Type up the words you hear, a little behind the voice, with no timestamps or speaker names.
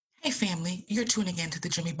family, you're tuning in to the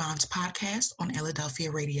Jimmy Bonds podcast on Philadelphia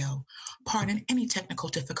Radio. Pardon any technical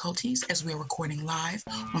difficulties as we are recording live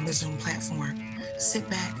on the Zoom platform. Sit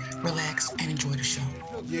back, relax, and enjoy the show.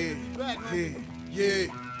 Yeah.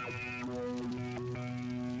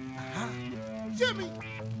 Jimmy.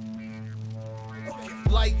 Okay.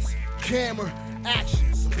 Lights, camera,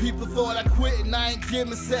 action. Some people thought I quit and I ain't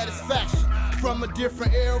giving satisfaction. From a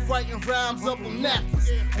different era, writing rhymes up on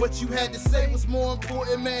napkins. What you had to say was more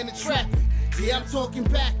important, man, than trapping. Yeah, I'm talking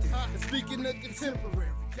back then. Speaking of contemporary.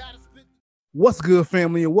 What's good,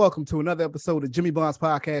 family, and welcome to another episode of Jimmy Bonds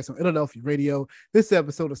Podcast on Philadelphia Radio. This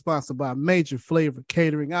episode is sponsored by Major Flavor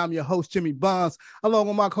Catering. I'm your host, Jimmy Bonds, along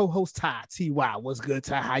with my co-host, Ty. T.Y. What's good,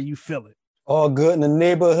 Ty? How you feeling? All good in the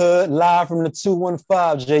neighborhood, live from the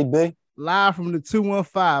 215, JB. Live from the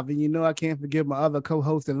 215, and you know I can't forget my other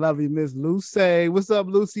co-host and lovely Miss Lucy. What's up,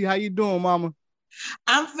 Lucy? How you doing, mama?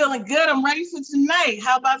 I'm feeling good. I'm ready for tonight.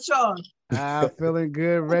 How about y'all? I'm feeling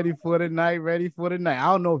good, ready for the night. I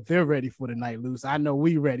don't know if they're ready for the night, Luce. I know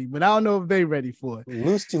we ready, but I don't know if they ready for it.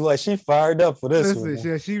 Lucy, like, she fired up for this one.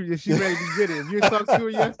 Listen, she ready to get it. If you talked to her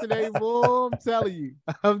yesterday, boy, I'm telling you.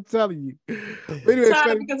 But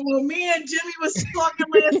anyway, because when me and Jimmy was talking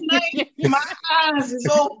last night, my eyes is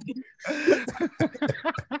open.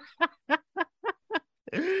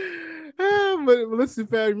 But listen,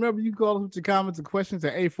 family, remember you can call us with your comments and questions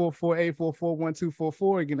at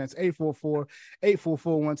 844-844-1244. Again, that's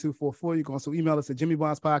 844-844-1244. You can also email us at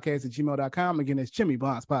jimmybondspodcast@gmail.com. Again, it's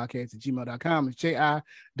jimmybondspodcast@gmail.com. It's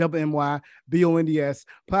JIMMYBONDS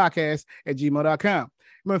podcast@gmail.com.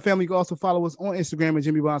 Remember, family, you can also follow us on Instagram at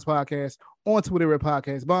Jimmy Bonds Podcast, on Twitter at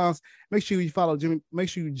Podcast Bonds. Make sure you follow Jimmy. Make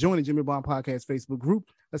sure you join the Jimmy Bond Podcast Facebook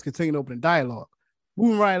group. Let's continue to open dialogue.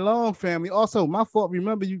 Moving right along, family. Also, my fault.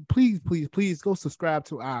 Remember, you please go subscribe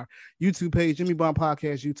to our YouTube page, Jimmy Bond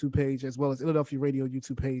Podcast YouTube page, as well as Philadelphia Radio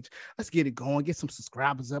YouTube page. Let's get it going. Get some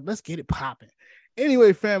subscribers up. Let's get it popping.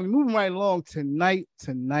 Anyway, family, moving right along tonight,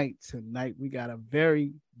 we got a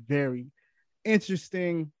very, very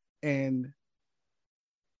interesting and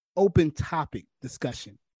open topic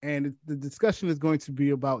discussion. And the discussion is going to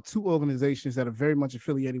be about two organizations that are very much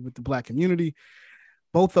affiliated with the Black community.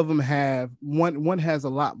 Both of them have one has a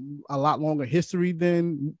lot longer history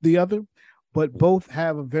than the other, but both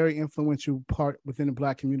have a very influential part within the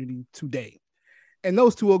Black community today. And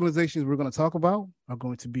those two organizations we're going to talk about are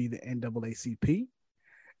going to be the NAACP,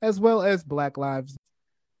 as well as Black Lives.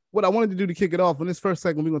 What I wanted to do to kick it off in this first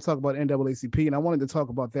segment, we're going to talk about NAACP, and I wanted to talk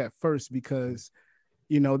about that first because,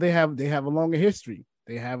 you know, they have a longer history.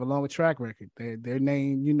 They have a longer track record. Their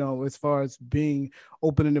name, you know, as far as being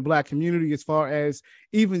open in the Black community, as far as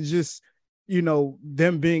even just, you know,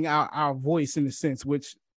 them being our voice in a sense,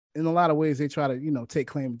 which in a lot of ways they try to, you know, take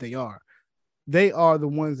claim that they are. They are the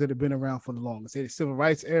ones that have been around for the longest. They're the civil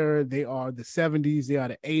rights era. They are the 70s. They are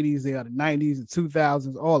the 80s. They are the 90s, the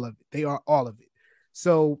 2000s, all of it. They are all of it.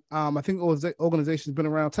 So I think the organization's been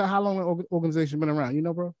around. Tell how long the organization's been around. You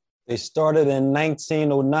know, bro? They started in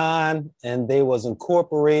 1909 and they was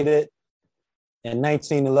incorporated in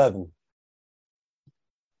 1911.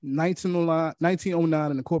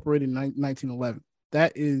 1909 and incorporated in 1911.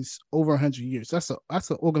 That is over 100 years. That's an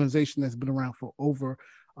organization that's been around for over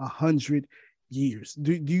 100 years.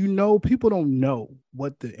 Do you know, people don't know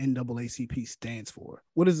what the NAACP stands for.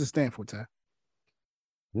 What does it stand for, Ty?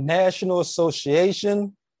 National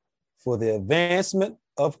Association for the Advancement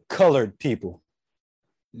of Colored People.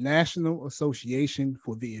 National Association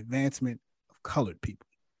for the Advancement of Colored People.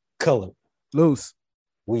 Colored. Loose.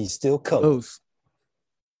 We still colored.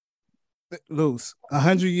 Loose.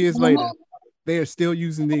 100 years later, they are still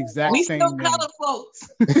using the exact we same still name. color folks.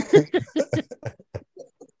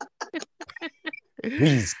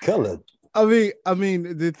 We's colored. I mean,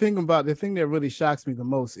 the thing that really shocks me the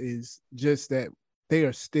most is just that they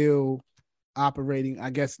are still operating, I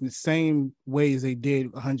guess, in the same ways they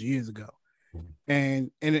did 100 years ago.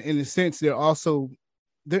 And in a sense, they're also,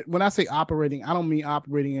 when I say operating, I don't mean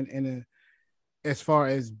operating in a, as far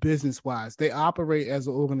as business wise. They operate as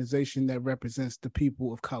an organization that represents the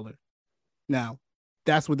people of color. Now,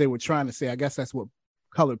 that's what they were trying to say. I guess that's what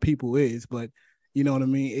colored people is, but you know what I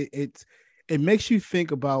mean? It makes you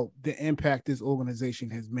think about the impact this organization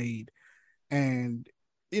has made. And,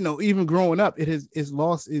 you know, even growing up, it's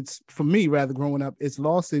lost its, for me, rather growing up, it's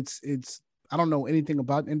lost its I don't know anything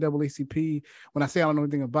about NAACP. When I say I don't know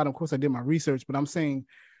anything about them, of course I did my research, but I'm saying,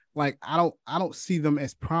 like, I don't see them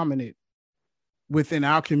as prominent within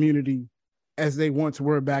our community as they once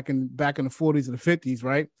were back in the 40s and the 50s,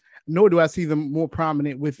 right? Nor do I see them more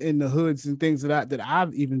prominent within the hoods and things that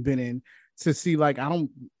I've even been in to see, like, I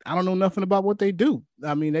don't know nothing about what they do.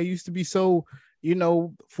 I mean, they used to be so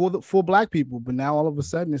for Black people. But now all of a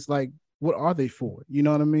sudden it's like, what are they for? You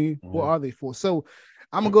know what I mean? Mm-hmm. What are they for? So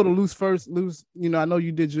I'm gonna go to Luce first. Luce, I know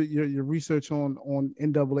you did your research on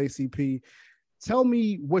NAACP. Tell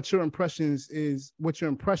me what your impression is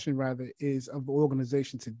of the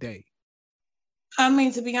organization today. I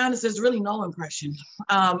mean, to be honest, there's really no impression.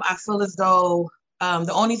 I feel as though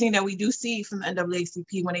the only thing that we do see from the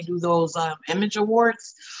NAACP when they do those image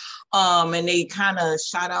awards, and they kind of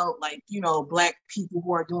shout out Black people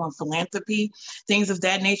who are doing philanthropy, things of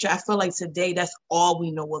that nature. I feel like today that's all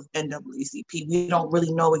we know of NAACP. We don't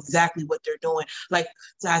really know exactly what they're doing. Like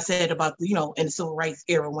I said about in the civil rights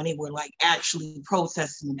era when they were like actually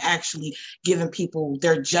protesting and actually giving people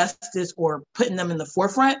their justice or putting them in the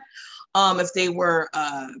forefront. If they were,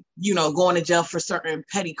 going to jail for certain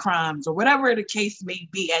petty crimes or whatever the case may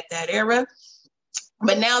be at that era.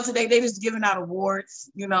 But now today, they're just giving out awards.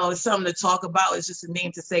 It's something to talk about. It's just a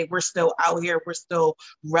name to say we're still out here. We're still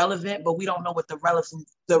relevant, but we don't know what the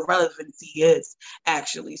relevancy is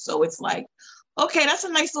actually. So it's like, okay, that's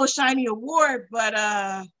a nice little shiny award,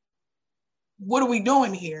 but what are we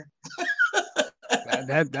doing here?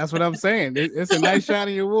 That's what I'm saying. It's a nice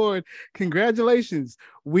shiny award. Congratulations.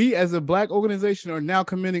 We as a Black organization are now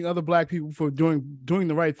commending other Black people for doing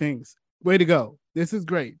the right things. Way to go. This is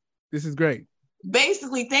great.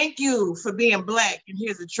 Basically, thank you for being Black, and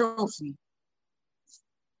here's a trophy.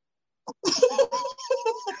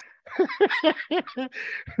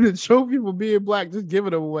 The trophy for being Black, just give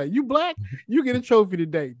it away. You Black, you get a trophy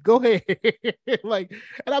today. Go ahead. And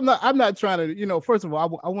I'm not trying to, first of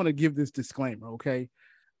all, I want to give this disclaimer, okay?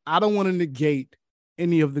 I don't want to negate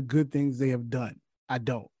any of the good things they have done. I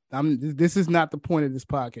don't. This is not the point of this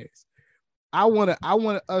podcast. I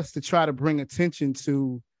want us to try to bring attention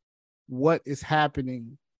to what is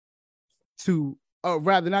happening to,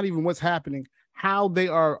 rather not even what's happening, how they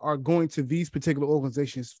are going to these particular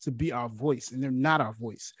organizations to be our voice, and they're not our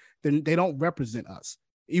voice. They don't represent us.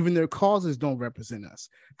 Even their causes don't represent us.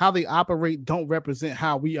 How they operate don't represent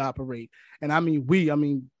how we operate. And I mean,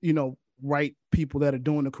 right people that are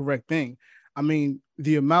doing the correct thing. I mean,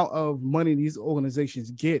 the amount of money these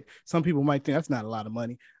organizations get, some people might think that's not a lot of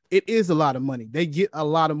money. It is a lot of money. They get a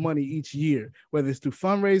lot of money each year, whether it's through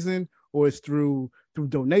fundraising or it's through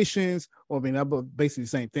donations, or basically the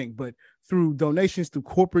same thing, but through donations, through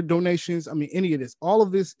corporate donations. I mean, any of this, all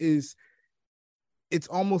of this it's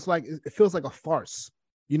almost like, it feels like a farce.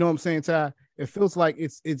 You know what I'm saying, Ty? It feels like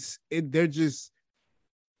they're just,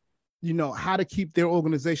 how to keep their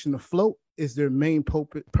organization afloat is their main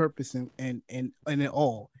purpose and it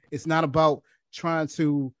all. It's not about trying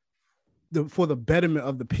to, for the betterment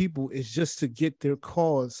of the people. It's just to get their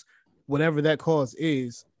cause, whatever that cause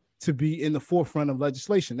is, to be in the forefront of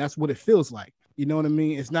legislation. That's what it feels like. You know what I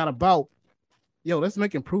mean? It's not about, let's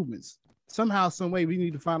make improvements. Somehow, some way, we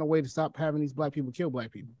need to find a way to stop having these Black people kill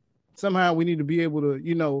Black people. Somehow we need to be able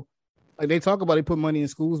to, like they talk about, they put money in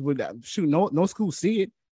schools, but shoot, no schools see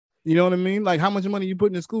it. You know what I mean? Like, how much money you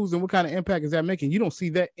put in schools and what kind of impact is that making? You don't see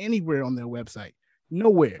that anywhere on their website.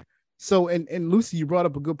 Nowhere. So, and Lucy, you brought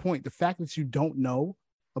up a good point. The fact that you don't know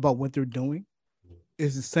about what they're doing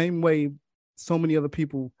is the same way so many other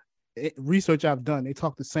people, research I've done, they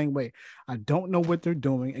talk the same way. I don't know what they're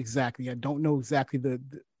doing exactly. I don't know exactly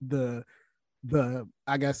the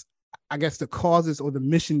I guess the causes or the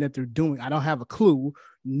mission that they're doing. I don't have a clue,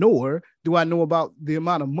 nor do I know about the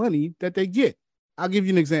amount of money that they get. I'll give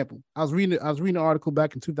you an example. I was reading an article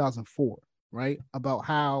back in 2004, right, about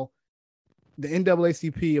how the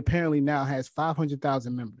NAACP apparently now has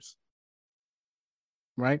 500,000 members,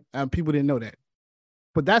 right? People didn't know that.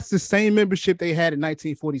 But that's the same membership they had in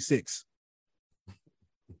 1946.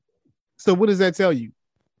 So what does that tell you?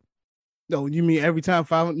 No, you mean every time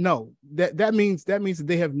 500? No, that means that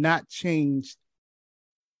they have not changed.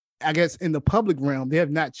 I guess in the public realm, they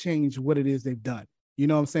have not changed what it is they've done. You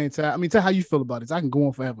know what I'm saying, Ty? I mean, Ty, how you feel about this? I can go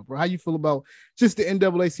on forever, bro. How you feel about just the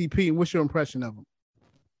NAACP, and what's your impression of them?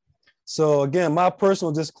 So again, my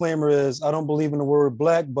personal disclaimer is I don't believe in the word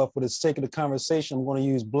Black, but for the sake of the conversation, I'm going to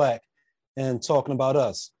use Black and talking about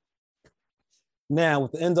us. Now,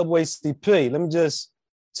 with the NAACP, let me just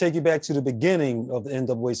take you back to the beginning of the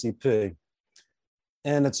NAACP.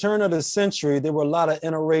 And the turn of the century, there were a lot of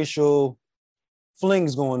interracial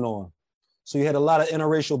flings going on. So you had a lot of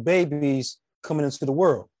interracial babies coming into the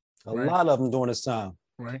world, a lot of them during this time.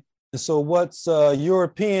 Right. And so what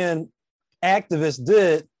European activists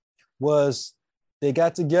did was they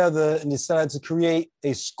got together and decided to create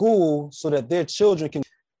a school so that their children can.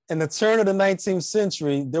 In the turn of the 19th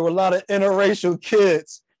century, there were a lot of interracial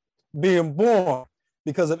kids being born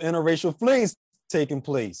because of interracial flings taking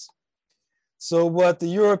place. So what the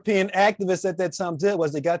European activists at that time did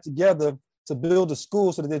was they got together to build a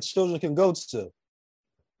school so that their children can go to.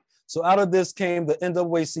 So out of this came the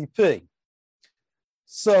NAACP.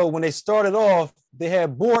 So when they started off, they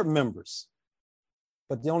had board members,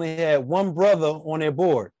 but they only had one brother on their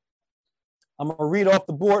board. I'm gonna read off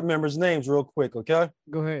the board members' names real quick, okay?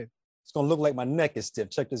 Go ahead. It's gonna look like my neck is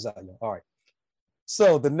stiff. Check this out, y'all. All right.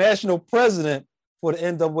 So the national president for the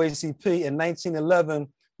NAACP in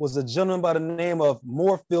 1911 was a gentleman by the name of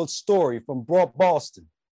Moorfield Story from Boston.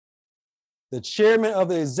 The chairman of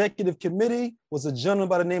the executive committee was a gentleman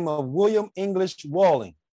by the name of William English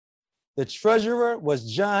Walling. The treasurer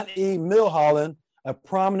was John E. Milholland, a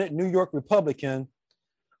prominent New York Republican.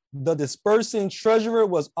 The dispersing treasurer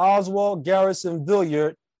was Oswald Garrison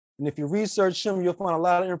Villiard. And if you research him, you'll find a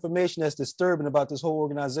lot of information that's disturbing about this whole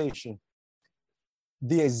organization.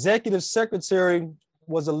 The executive secretary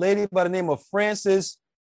was a lady by the name of Frances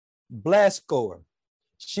Blascoer.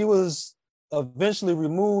 She was eventually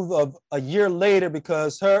removed a year later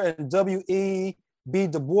because her and W.E.B.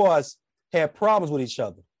 Du Bois had problems with each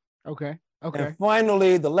other. Okay. And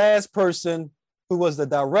finally, the last person who was the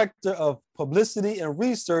director of publicity and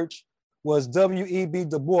research was W.E.B.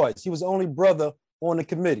 Du Bois. He was the only brother on the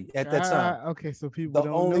committee at that time. Okay, so people The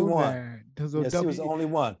don't only know one. that. So Yes, he was the only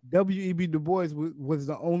one. W.E.B. Du Bois was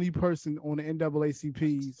the only person on the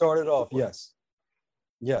NAACP. Started off, yes.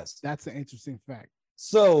 Yes. That's an interesting fact.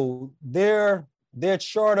 So their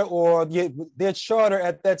charter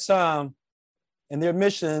at that time and their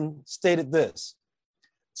mission stated this: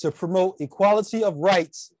 to promote equality of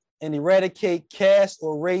rights and eradicate caste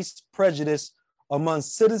or race prejudice among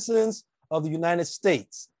citizens of the United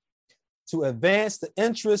States, to advance the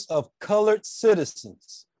interests of colored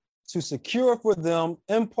citizens, to secure for them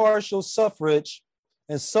impartial suffrage,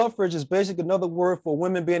 and suffrage is basically another word for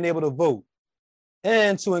women being able to vote,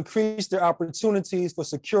 and to increase their opportunities for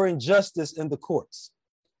securing justice in the courts,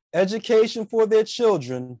 education for their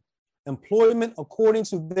children, employment according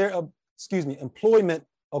to their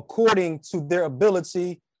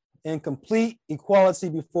ability, and complete equality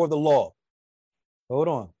before the law. Hold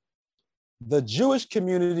on. The Jewish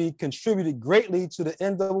community contributed greatly to the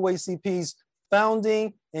NAACP's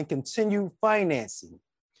founding and continued financing.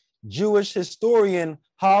 Jewish historian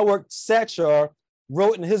Howard Satchar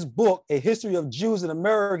wrote in his book, A History of Jews in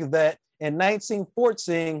America, that in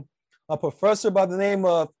 1914, a professor by the name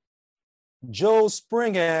of Joe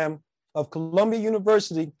Springham of Columbia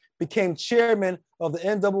University became chairman of the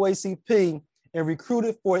NAACP and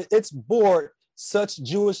recruited for its board such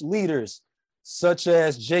Jewish leaders such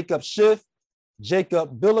as Jacob Schiff,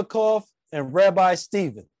 Jacob Bilikoff, and Rabbi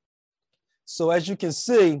Stephen. So as you can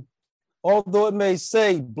see, although it may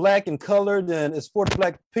say black and colored and it's for the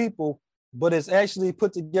black people, but it's actually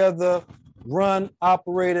put together, run,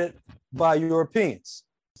 operated by Europeans.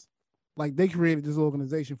 Like they created this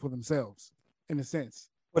organization for themselves, in a sense.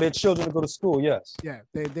 For their children to go to school, yes. Yeah,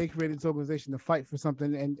 they created this organization to fight for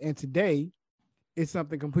something, and today it's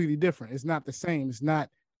something completely different. It's not the same. It's not,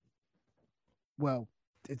 well,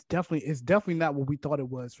 it's definitely not what we thought it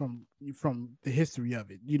was from the history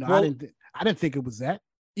of it. You know, well, I didn't think it was that.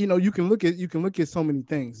 You know, you can look at so many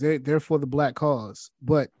things. They're for the black cause,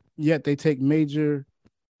 but yet they take major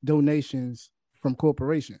donations from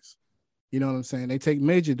corporations. You know what I'm saying? They take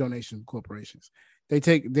major donations from corporations.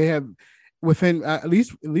 They have within at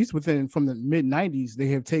least within from the mid 90s, they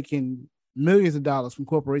have taken millions of dollars from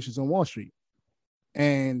corporations on Wall Street.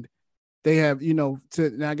 And they have, you know,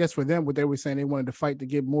 and I guess for them, what they were saying, they wanted to fight to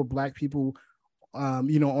get more black people,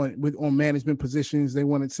 you know, on management positions. They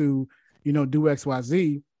wanted to, you know, do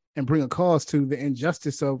XYZ and bring a cause to the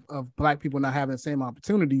injustice of black people not having the same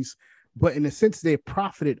opportunities. But in a sense, they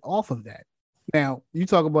profited off of that. Now, you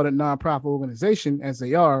talk about a nonprofit organization as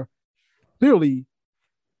they are, clearly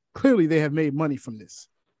they have made money from this.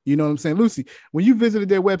 You know what I'm saying? Lucy, when you visited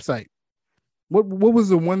their website, what was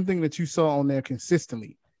the one thing that you saw on there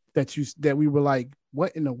consistently that we were like,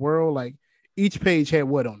 what in the world? Like each page had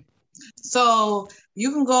what on it? So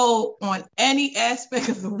you can go on any aspect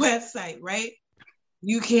of the website, right?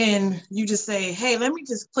 You just say, hey, let me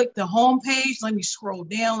just click the home page. Let me scroll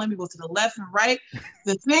down. Let me go to the left and right.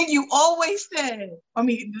 The thing you always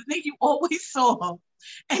saw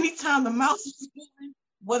anytime the mouse was moving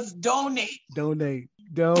was donate. Donate,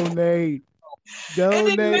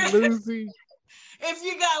 Lucy. if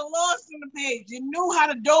you got lost in the page, you knew how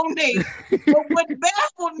to donate. But what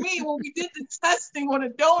baffled me when we did the testing on a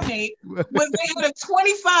donate was they had a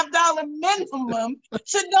 $25 minimum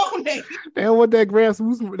to donate. They don't want that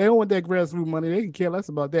grassroots. They don't want that grassroots money. They can care less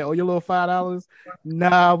about that. Oh, your little $5?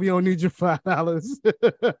 Nah, we don't need your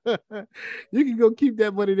 $5. You can go keep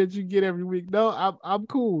that money that you get every week. No, I'm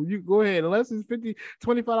cool. You go ahead. Unless it's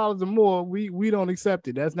 $25 or more, we don't accept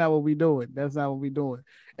it. That's not what we're doing. That's not what we're doing.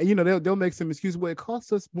 And you know, they'll make some excuse. Well, it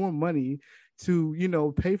costs us more money to, you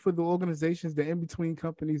know, pay for the organizations, the in-between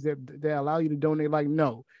companies that allow you to donate. Like,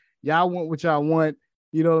 no, y'all want what y'all want.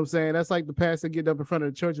 You know what I'm saying? That's like the pastor getting up in front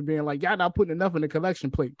of the church and being like, y'all not putting enough in the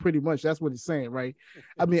collection plate. Pretty much, that's what it's saying, right?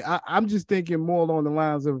 I mean, I'm just thinking more along the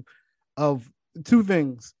lines of two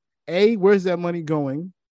things. A, where's that money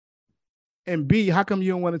going? And B, how come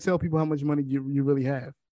you don't want to tell people how much money you really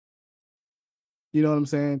have? You know what I'm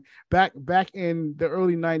saying? Back in the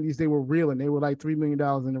early 90s, they were reeling. They were like $3 million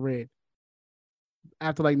in the red.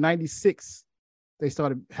 After like 96, they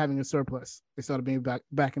started having a surplus. They started being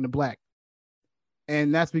back in the black.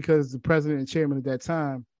 And that's because the president and chairman at that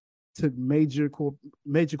time took major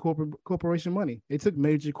corporation money. They took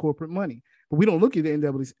major corporate money. But we don't look at the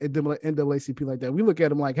NAACP like that. We look at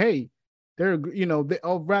them like, hey, they're, you know,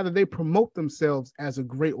 they promote themselves as a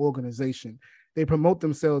great organization. They promote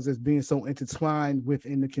themselves as being so intertwined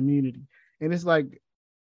within the community. And it's like,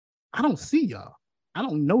 I don't see y'all. I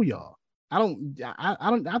don't know y'all.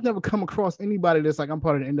 I've never come across anybody that's like, I'm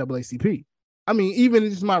part of the NAACP. I mean, even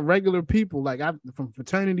just my regular people, like from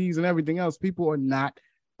fraternities and everything else, people are not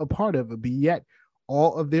a part of it. But yet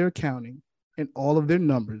all of their accounting and all of their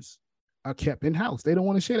numbers are kept in-house. They don't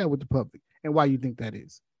want to share that with the public. And why do you think that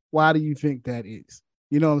is? Why do you think that is?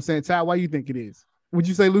 You know what I'm saying? Ty, why do you think it is? Would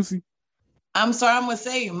you say, Lucy? I'm sorry, I'm going to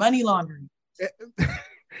say money laundering.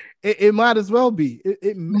 It might as well be.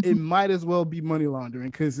 It might as well be money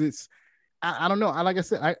laundering because it's, I don't know. Like I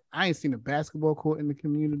said, I ain't seen a basketball court in the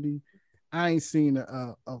community. I ain't seen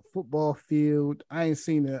a football field. I ain't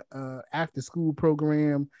seen a after school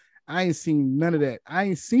program. I ain't seen none of that. I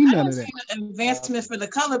ain't seen none of that. An advancement for the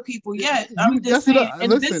colored people yet. I'm just saying,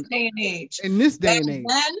 this day and age. In this day and age.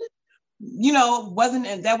 Then, you know,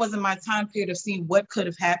 that wasn't my time period of seeing what could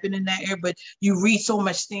have happened in that era, but you read so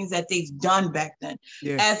much things that they've done back then.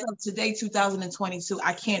 Yeah. As of today, 2022,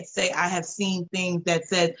 I can't say I have seen things that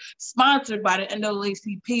said sponsored by the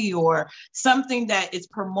NAACP or something that is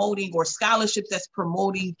promoting or scholarships that's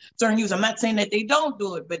promoting certain use. I'm not saying that they don't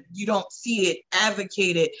do it, but you don't see it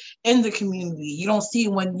advocated in the community. You don't see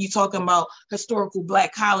it when you're talking about historical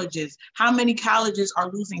Black colleges. How many colleges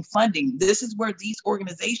are losing funding? This is where these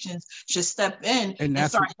organizations should step in and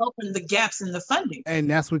start helping the gaps in the funding. And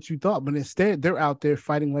that's what you thought. But instead, they're out there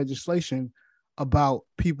fighting legislation about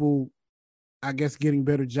people, I guess, getting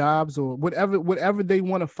better jobs or whatever they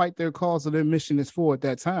want to fight their cause or their mission is for at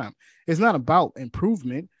that time. It's not about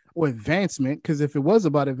improvement or advancement, because if it was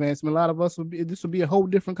about advancement, a lot of us this would be a whole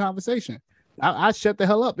different conversation. I'd shut the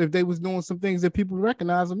hell up if they was doing some things that people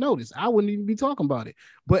recognize or notice. I wouldn't even be talking about it.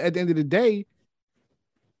 But at the end of the day,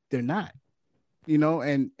 they're not. You know,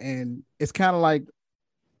 and it's kind of like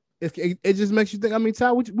it just makes you think. I mean,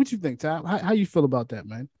 Ty, what you think, Ty? How you feel about that,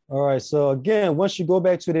 man? All right. So again, once you go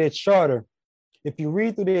back to their charter, if you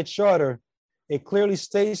read through their charter, it clearly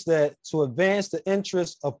states that to advance the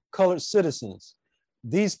interests of colored citizens,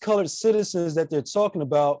 these colored citizens that they're talking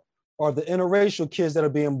about are the interracial kids that are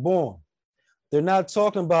being born. They're not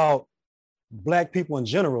talking about Black people in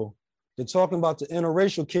general. They're talking about the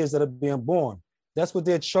interracial kids that are being born. That's what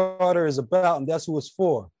their charter is about, and that's who it's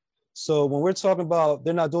for. So when we're talking about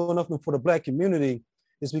they're not doing nothing for the Black community,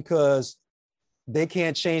 it's because they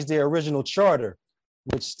can't change their original charter,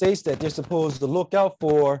 which states that they're supposed to look out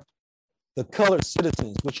for the colored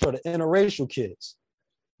citizens, which are the interracial kids.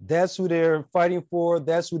 That's who they're fighting for.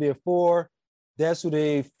 That's who they're for. That's who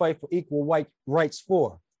they fight for equal white rights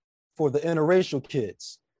for the interracial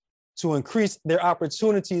kids, to increase their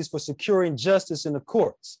opportunities for securing justice in the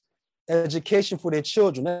courts. Education for their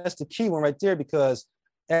children. That's the key one right there, because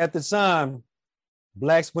at the time,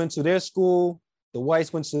 Blacks went to their school, the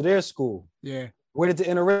whites went to their school. Yeah. Where did the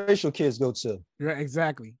interracial kids go to? Yeah,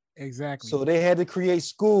 exactly. So they had to create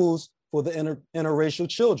schools for the interracial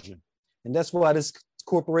children. And that's why this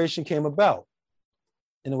corporation came about.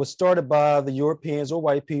 And it was started by the Europeans or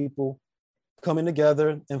white people coming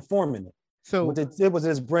together and forming it. So what they did was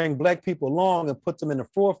just bring Black people along and put them in the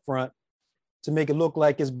forefront to make it look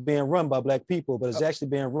like it's being run by Black people, but it's actually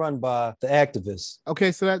being run by the activists.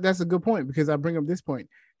 Okay, so that's a good point, because I bring up this point.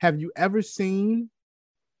 Have you ever seen,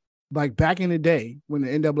 like back in the day when the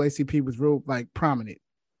NAACP was real like prominent,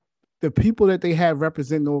 the people that they had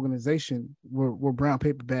representing the organization were brown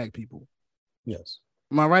paper bag people. Yes.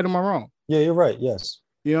 Am I right or am I wrong? Yeah, you're right. Yes.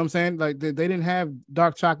 You know what I'm saying? Like they didn't have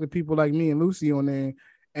dark chocolate people like me and Lucy on there.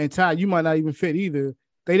 And Ty, you might not even fit either.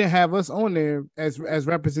 They didn't have us on there as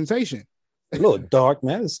representation. A little dark,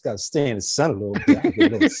 man. It's got to stay in the sun a little bit. I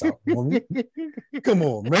get a little soft on me. Come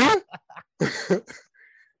on, man.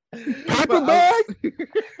 Paper bag.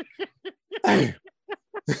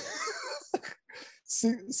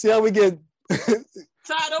 see how we get.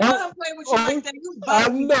 So I don't want to play with you like that. You I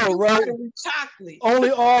know, right? Chocolate.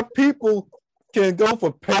 Only our people can go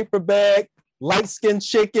for paper bag, light skinned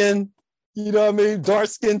chicken. You know what I mean? Dark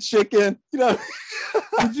skinned chicken. You know.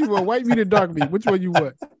 Which you want? White meat or dark meat? Which one you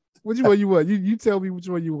want? Which one you want? You tell me which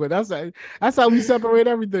one you want. That's how we separate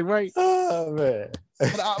everything, right? Oh man.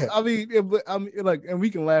 But I mean, like, and we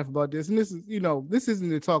can laugh about this. And this is, this isn't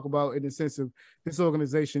to talk about in the sense of this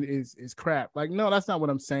organization is crap. Like, no, that's not what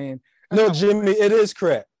I'm saying. No, Jimmy, it is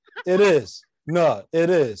crap. It is. No, it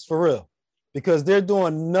is for real. Because they're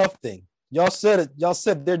doing nothing. Y'all said it. Y'all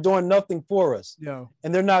said they're doing nothing for us. Yeah.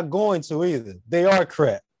 And they're not going to either. They are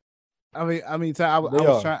crap. I mean, Ty,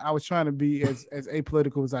 I was trying to be as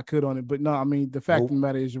apolitical as I could on it, but no, I mean, the fact of the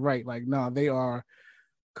matter is, you're right. Like, no, they are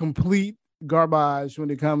complete garbage when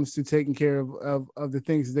it comes to taking care of the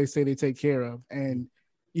things that they say they take care of. And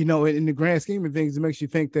in the grand scheme of things, it makes you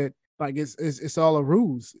think that like it's all a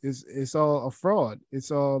ruse. It's all a fraud.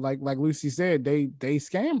 It's all like Lucy said, they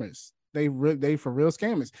scammers. They for real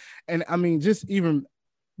scammers. And I mean, just even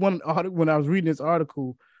when I was reading this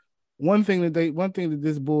article, one thing that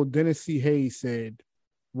this bull Dennis C. Hayes said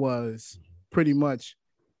was pretty much,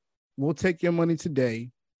 we'll take your money today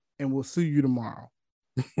and we'll sue you tomorrow.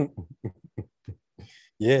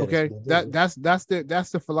 Yeah. Okay. That's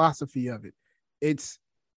the philosophy of it. It's,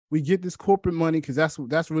 we get this corporate money because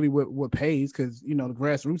that's really what pays, because the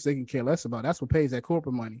grassroots, they can care less about. That's what pays, that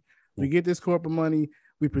corporate money. We get this corporate money,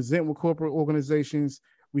 we present with corporate organizations,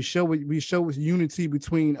 we show unity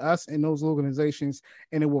between us and those organizations,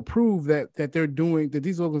 and it will prove that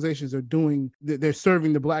these organizations are doing, they're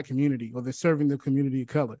serving the Black community, or they're serving the community of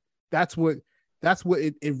color. That's what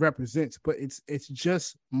it represents, but it's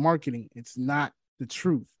just marketing. It's not the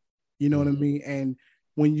truth. You know what I mean? And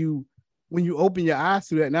when you open your eyes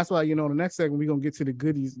to that, and that's why, the next segment, we're going to get to the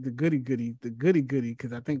goody,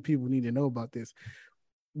 because I think people need to know about this.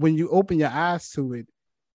 When you open your eyes to it,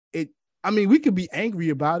 we could be angry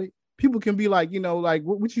about it. People can be like, like,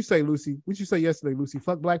 what you say, Lucy? What you say yesterday, Lucy?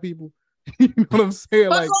 Fuck Black people. You know what I'm saying?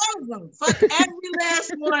 Fuck like, all of them. Fuck every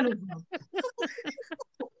last one of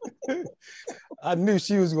them. I knew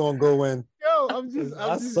she was gonna go in. Yo, I'm just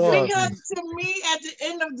because to me, at the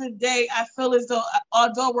end of the day, I feel as though,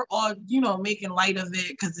 although we're all, making light of it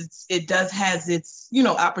because it does has its,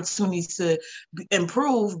 opportunities to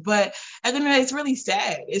improve, but at the end of the day, it's really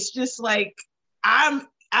sad. It's just like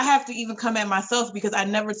I have to even come at myself because I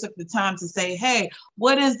never took the time to say, hey,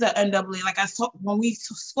 what is the NAACP? Like when we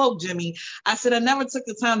spoke, Jimmy, I said I never took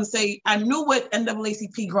the time to say, I knew what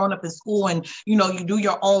NAACP growing up in school, and you do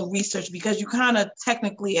your own research because you kind of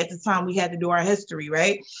technically at the time we had to do our history,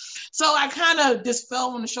 right? So I kind of just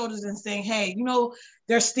fell on the shoulders and saying, hey,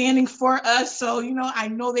 they're standing for us. So, I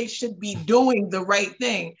know they should be doing the right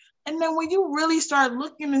thing. And then when you really start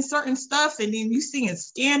looking at certain stuff, and then you're seeing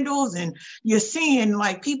scandals and you're seeing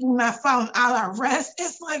like people not found out arrest,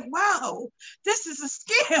 it's like, wow, this is a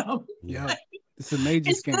scam. Yeah, like, it's a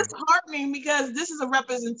major scam. It's disheartening because this is a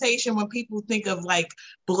representation when people think of like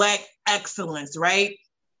Black excellence, right?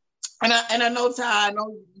 And I know, Ty, I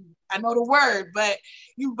know the word, but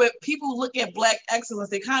people look at Black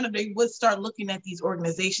excellence, they would start looking at these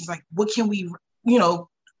organizations like, what can we,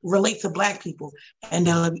 relate to Black people and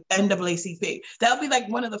NAACP. That would be like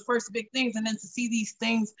one of the first big things. And then to see these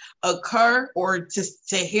things occur, or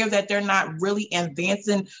to hear that they're not really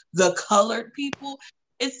advancing the colored people,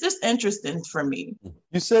 it's just interesting for me.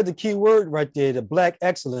 You said the key word right there, the Black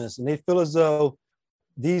excellence, and they feel as though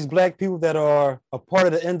these Black people that are a part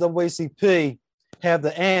of the NAACP have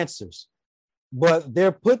the answers, but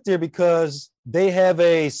they're put there because they have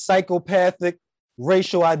a psychopathic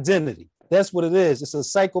racial identity. That's what it is. It's a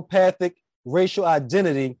psychopathic racial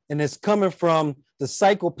identity, and it's coming from the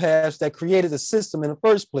psychopaths that created the system in the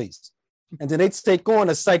first place. And then they take on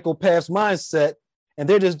a psychopath's mindset, and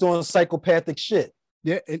they're just doing psychopathic shit.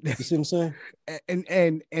 Yeah, you see what I'm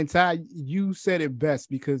saying? And Ty, you said it best,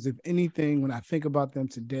 because if anything, when I think about them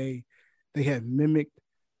today, they have mimicked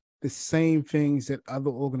the same things that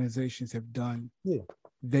other organizations have done. Yeah.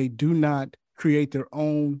 They do not create their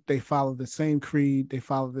own. They follow the same creed. They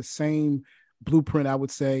follow the same blueprint, I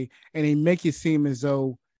would say, and they make it seem as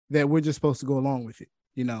though that we're just supposed to go along with it.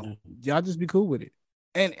 You know, y'all just be cool with it.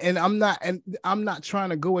 And I'm not trying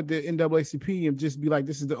to go at the NAACP and just be like,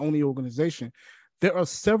 this is the only organization. There are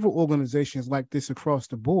several organizations like this across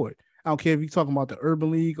the board. I don't care if you're talking about the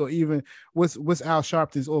Urban League or even what's Al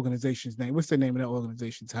Sharpton's organization's name. What's the name of that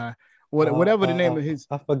organization, Ty? Whatever the name of his,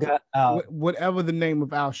 I forgot. Whatever the name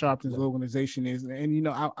of Al Sharpton's organization is, and you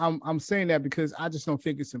know, I'm saying that because I just don't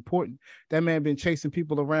think it's important. That man been chasing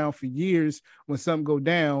people around for years. When something go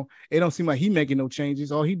down, it don't seem like he making no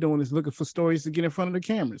changes. All he doing is looking for stories to get in front of the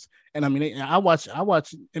cameras. And I mean, I watch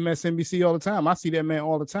MSNBC all the time. I see that man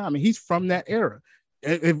all the time, and he's from that era.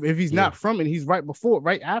 If he's not from it, he's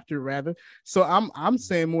right after rather. So I'm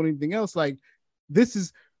saying more than anything else, like this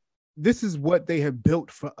is what they have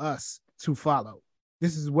built for us to follow.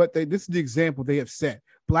 This is the example they have set.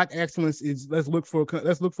 Black excellence is let's look for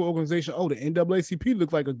organization. Oh, the NAACP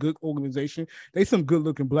look like a good organization. They some good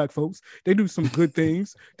looking black folks. They do some good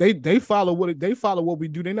things. They follow what we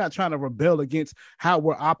do. They're not trying to rebel against how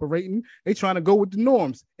we're operating. They trying to go with the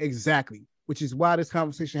norms. Exactly. Which is why this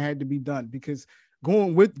conversation had to be done, because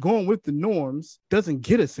going with the norms doesn't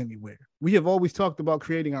get us anywhere. We have always talked about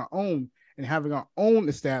creating our own and having our own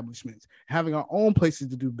establishments, having our own places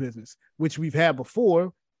to do business, which we've had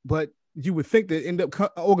before, but you would think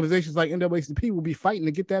that organizations like NAACP will be fighting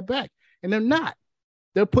to get that back, and they're not.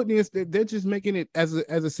 They're putting us. They're just making it as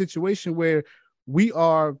a situation where we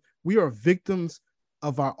are victims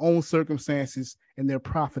of our own circumstances, and they're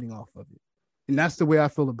profiting off of it. And that's the way I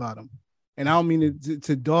feel about them. And I don't mean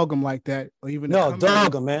to dog them like that, or even dog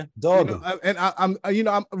them, man, dog them. And I'm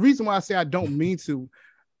the reason why I say I don't mean to.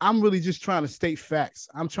 I'm really just trying to state facts.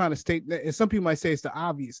 I'm trying to state that, and some people might say it's the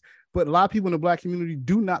obvious, but a lot of people in the Black community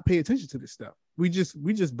do not pay attention to this stuff. We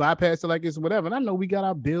just bypass it like it's whatever. And I know we got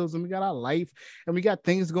our bills and we got our life and we got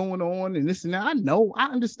things going on and this and that. I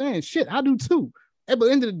understand. Shit, I do too. But at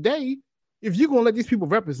the end of the day, if you're gonna let these people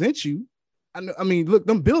represent you, I mean, look,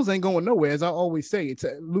 them bills ain't going nowhere. As I always say, it's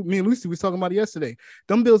me and Lucy was talking about it yesterday.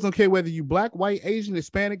 Them bills don't care whether you black, white, Asian,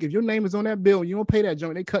 Hispanic. If your name is on that bill, you don't pay that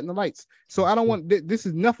joint. They cutting the lights. So I don't want. This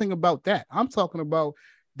is nothing about that. I'm talking about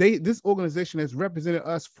this organization has represented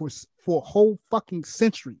us for a whole fucking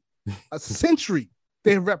century. A century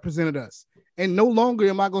they have represented us, and no longer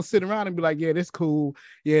am I gonna sit around and be like, yeah, this cool,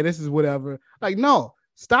 yeah, this is whatever. Like, no,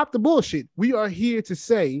 stop the bullshit. We are here to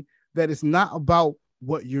say that it's not about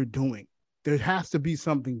what you're doing. There has to be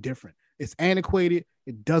something different. It's antiquated.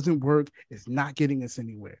 It doesn't work. It's not getting us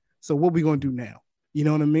anywhere. So what are we going to do now? You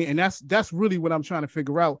know what I mean? And that's really what I'm trying to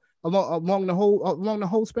figure out along the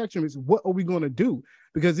whole spectrum is what are we going to do?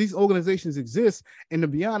 Because these organizations exist, and to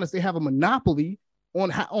be honest, they have a monopoly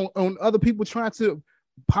on other people trying to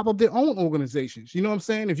pop up their own organizations. You know what I'm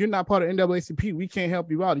saying? If you're not part of NAACP, we can't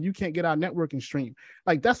help you out. You can't get our networking stream.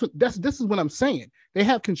 Like this is what I'm saying. They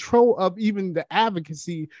have control of even the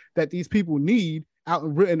advocacy that these people need out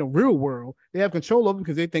in the real world. They have control of it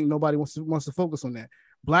because they think nobody wants to focus on that.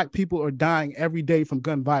 Black people are dying every day from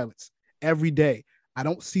gun violence. Every day. I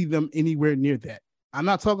don't see them anywhere near that. I'm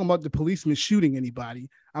not talking about the policemen shooting anybody.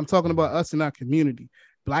 I'm talking about us in our community.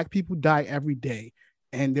 Black people die every day.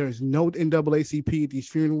 And there's no NAACP at these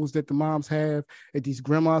funerals that the moms have, that these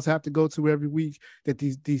grandmas have to go to every week, that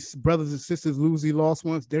these brothers and sisters lose their lost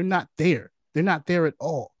ones. They're not there. They're not there at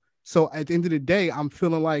all. So at the end of the day, I'm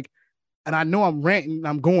feeling like, and I know I'm ranting,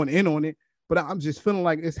 I'm going in on it, but I'm just feeling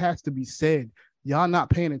like this has to be said. Y'all not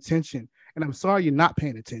paying attention. And I'm sorry you're not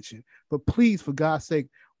paying attention, but please, for God's sake,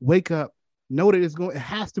 wake up. Know that it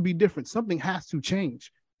has to be different. Something has to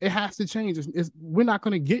change. It has to change. We're not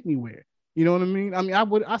going to get anywhere. You know what I mean? I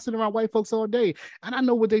mean, I sit around white folks all day, and I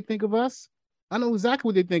know what they think of us. I know exactly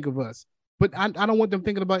what they think of us. But I don't want them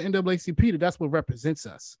thinking about NAACP. That's what represents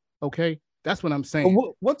us. Okay, that's what I'm saying.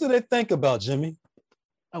 What do they think about, Jimmy?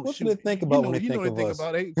 What do they think about when they think of us?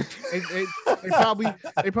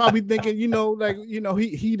 They probably thinking,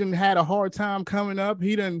 he done had a hard time coming up.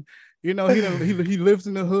 He done. He lives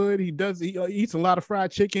in the hood. He eats a lot of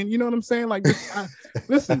fried chicken. You know what I'm saying? Like,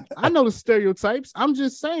 listen, I know the stereotypes. I'm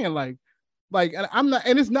just saying, like I'm not,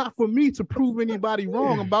 and it's not for me to prove anybody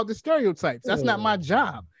wrong about the stereotypes. That's not my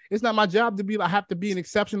job. It's not my job to be like, I have to be an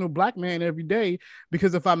exceptional black man every day,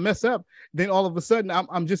 because if I mess up, then all of a sudden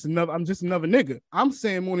I'm just another nigga. I'm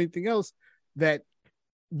saying more than anything else that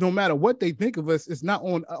no matter what they think of us, it's not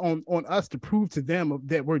on us to prove to them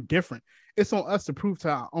that we're different. It's on us to prove to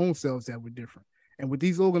our own selves that we're different. And with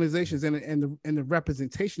these organizations and the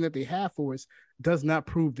representation that they have for us does not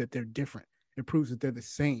prove that they're different. It proves that they're the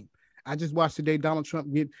same. I just watched today Donald Trump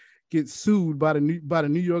get sued by the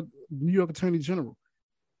New York Attorney General.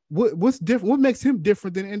 What's different? What makes him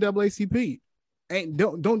different than NAACP?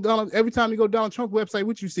 Don't Donald, every time you go to Donald Trump's website,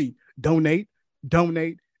 what you see? Donate,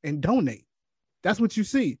 donate, and donate. That's what you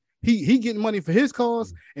see. He getting money for his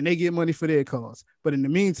cause, and they get money for their cause. But in the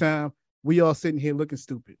meantime, we all sitting here looking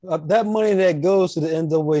stupid. That money that goes to the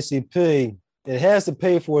NAACP, it has to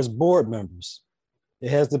pay for its board members.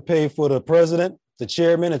 It has to pay for the president, the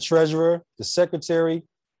chairman, the treasurer, the secretary,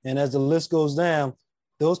 and as the list goes down,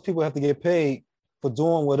 those people have to get paid for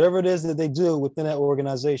doing whatever it is that they do within that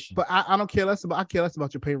organization. But I don't care less about. I care less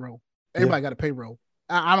about your payroll. Everybody got a payroll.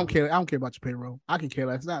 I don't care. I don't care about your payroll. I can care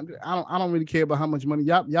less. I don't really care about how much money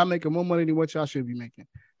y'all making more money than what y'all should be making.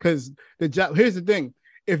 Because the job. Here's the thing: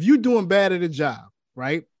 if you're doing bad at a job,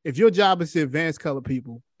 right? If your job is to advance colored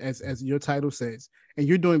people, as your title says, and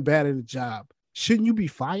you're doing bad at a job, shouldn't you be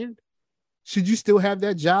fired? Should you still have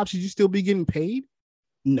that job? Should you still be getting paid?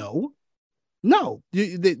 No.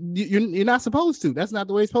 You're not supposed to. That's not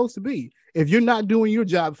the way it's supposed to be. If you're not doing your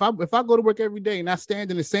job, if I go to work every day and I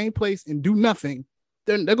stand in the same place and do nothing,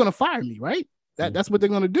 they're going to fire me, right? That's what they're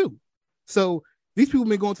going to do. So these people have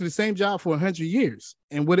been going to the same job for 100 years,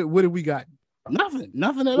 and what have we got?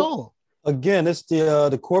 Nothing at all. Again, it's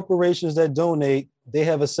the corporations that donate. They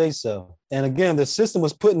have a say-so. And again, the system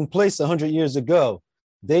was put in place 100 years ago.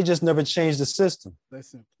 They just never changed the system.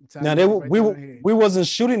 Listen, now we wasn't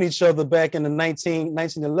shooting each other back in the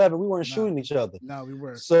 1911. We weren't shooting each other. No, we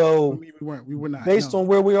were. So we were not. Based on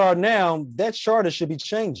where we are now, that charter should be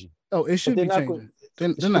changing. Oh, it should be changing.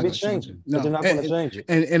 They're not going to change it. No, they're not going to change it.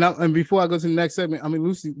 And before I go to the next segment, I mean,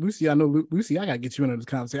 Lucy, I know Lucy, I gotta get you into this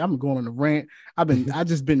conversation. I've been going on a rant. I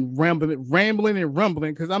just been rambling and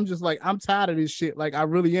rumbling because I'm just like, I'm tired of this shit. Like I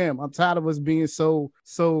really am. I'm tired of us being so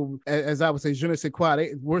as I would say, je ne sais quoi.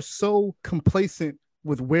 We're so complacent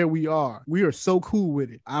with where we are. We are so cool with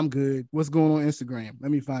it. I'm good. What's going on Instagram? Let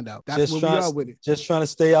me find out. That's just where we are with it. Just trying to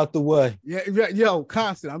stay out the way. Yeah, yo,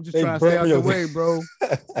 constant. I'm just trying to stay out the way, bro.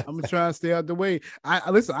 I'm trying to stay out the way.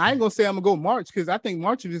 Listen, I ain't gonna say I'm gonna go march because I think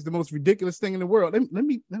marching is the most ridiculous thing in the world. Let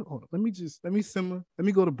me simmer. Let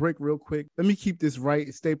me go to break real quick. Let me keep this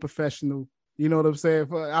right. Stay professional. You know what I'm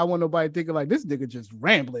saying? I want nobody thinking like this nigga just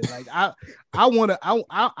rambling. Like I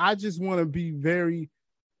just want to be very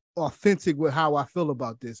authentic with how I feel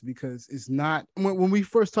about this because it's not when we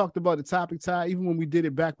first talked about the topic, Ty, even when we did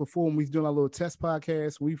it back before when we was doing our little test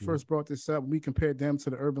podcast, we first brought this up, we compared them to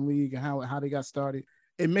the Urban League and how they got started.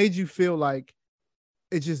 It made you feel like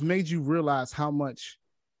it just made you realize how much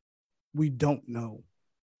we don't know.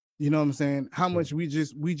 You know what I'm saying? How much we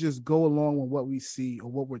just go along with what we see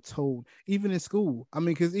or what we're told, even in school. I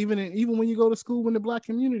mean, because even when you go to school in the Black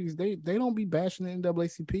communities, they don't be bashing the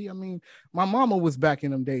NAACP. I mean, my mama was back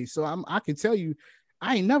in them days, so I can tell you,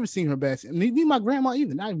 I ain't never seen her bash. Neither my grandma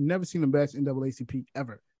either. I've never seen them bash NAACP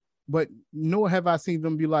ever. But nor have I seen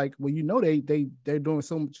them be like, well, you know, they're doing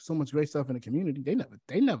so much great stuff in the community.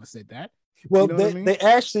 They never said that. Well, you know what I mean? They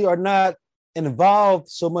actually are not involved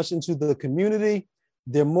so much into the community.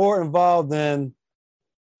 They're more involved than,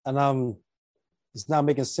 and it's not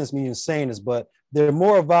making sense me even saying this, but they're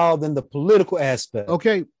more involved in the political aspect.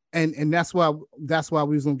 Okay, and that's why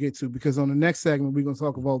we was gonna get to, because on the next segment we're gonna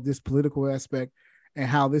talk about this political aspect and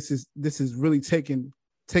how this is really taking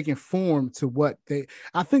form to what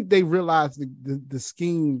I think they realize the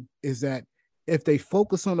scheme is that if they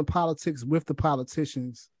focus on the politics with the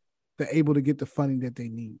politicians, they're able to get the funding that they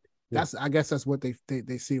need. Yeah. I guess that's what they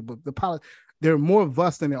see. But they're more of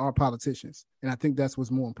us than they are politicians. And I think that's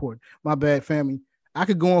what's more important. My bad, family. I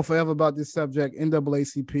could go on forever about this subject,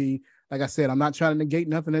 NAACP. Like I said, I'm not trying to negate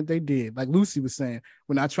nothing that they did. Like Lucy was saying,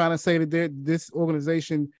 we're not trying to say that this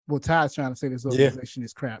organization, well, Ty's trying to say this organization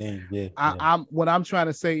is crap. What I'm trying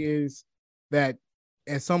to say is that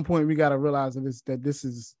at some point we got to realize that this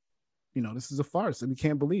is a farce and we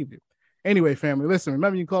can't believe it. Anyway, family, listen,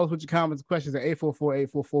 remember you can call us with your comments and questions at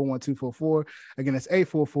 844-844-1244. Again, it's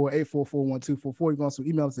 844-844-1244. You can also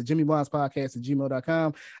email us at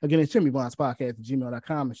jimmybondspodcast@gmail.com. Again, it's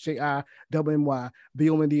jimmybondspodcast@gmail.com. It's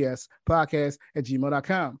JIMMYBONDS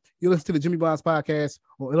podcast@gmail.com. You listen to the Jimmy Bonds Podcast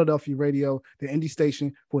on Philadelphia Radio, the indie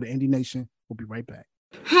station for the indie nation. We'll be right back.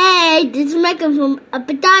 Hey, this is Michael from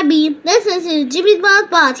Abu Dhabi. Listen to the Jimmy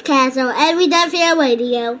Bonds Podcast on Philadelphia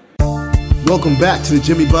Radio. Welcome back to the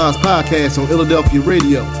Jimmy Bonds Podcast on Philadelphia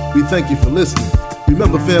Radio. We thank you for listening.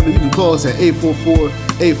 Remember, family, you can call us at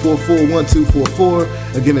 844-844-1244.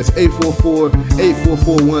 Again, it's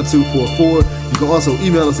 844-844-1244. You can also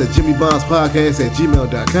email us at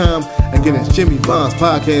jimmybondspodcast@gmail.com. Again, it's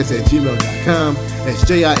jimmybondspodcast@gmail.com. That's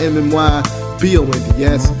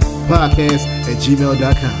JIMMYBONDS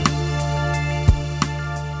podcast@gmail.com.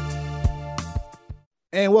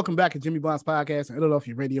 And welcome back to Jimmy Bond's podcast on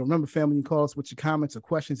Philadelphia Radio. Remember, family, you can call us with your comments or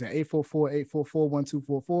questions at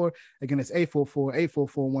 844-844-1244. Again, it's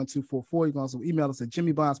 844-844-1244. You can also email us at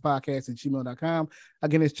jimmybondspodcast@gmail.com.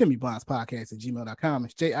 Again, it's jimmybondspodcast@gmail.com.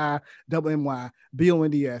 It's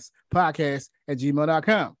JIMMYBONDS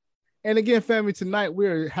podcast@gmail.com. And again, family, tonight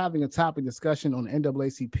we're having a topic discussion on the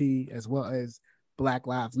NAACP as well as Black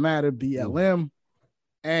Lives Matter, BLM.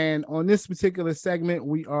 And on this particular segment,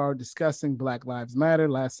 we are discussing Black Lives Matter.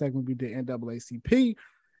 Last segment, we did NAACP.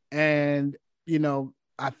 And, you know,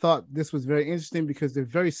 I thought this was very interesting because they're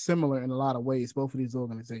very similar in a lot of ways, both of these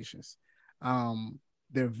organizations.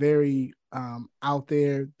 They're very out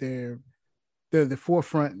there. They're the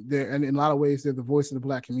forefront. And in a lot of ways, they're the voice of the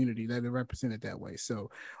Black community. They're represented that way.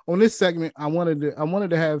 So on this segment, I wanted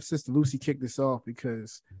to have Sister Lucy kick this off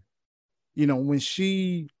because, you know, when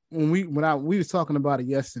we was talking about it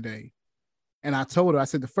yesterday, and I told her, I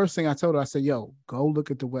said, the first thing I told her, I said, yo, go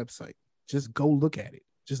look at the website. Just go look at it.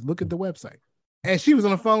 Just look at the website. And she was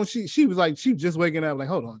on the phone. She was like, she was just waking up, like,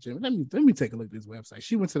 hold on, Jimmy, let me take a look at this website.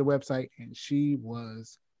 She went to the website and she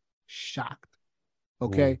was shocked.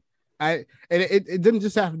 Okay. It didn't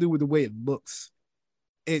just have to do with the way it looks.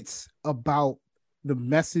 It's about the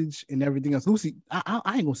message and everything else. Lucy, I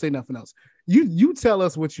ain't gonna say nothing else. You tell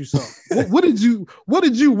us what you saw. What did you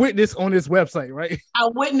witness on this website, right? I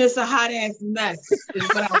witnessed a hot ass mess. Is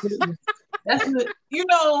what I witnessed. You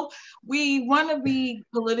know, we want to be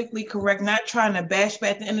politically correct, not trying to bash, but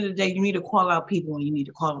at the end of the day, you need to call out people and you need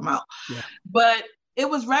to call them out. Yeah. But it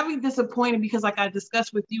was very disappointing because, like I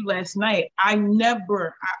discussed with you last night, I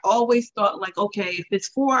always thought, like, okay, if it's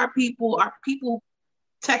for our people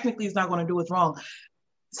technically is not going to do us wrong.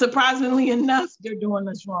 Surprisingly enough, they're doing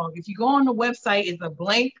us wrong. If you go on the website, it's a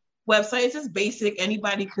blank website. It's just basic.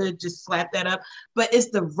 Anybody could just slap that up. But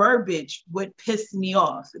it's the verbiage what pissed me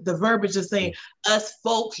off. The verbiage is saying, us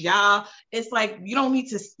folks, y'all. It's like, you don't need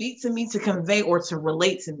to speak to me to convey or to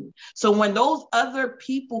relate to me. So when those other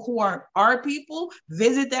people who aren't our people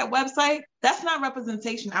visit that website, that's not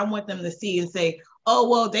representation I want them to see and say, oh,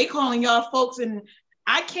 well, they calling y'all folks. And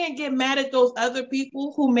I can't get mad at those other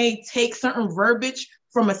people who may take certain verbiage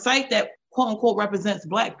from a site that quote unquote represents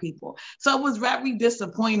Black people. So it was very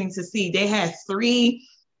disappointing to see they had 3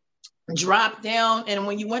 drop down. And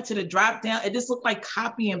when you went to the drop down, it just looked like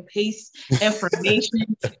copy and paste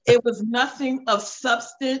information. It was nothing of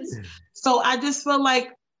substance. So I just feel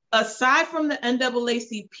like, aside from the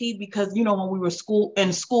NAACP, because, you know, when we were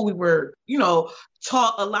in school, we were, you know,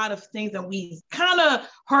 taught a lot of things and we kind of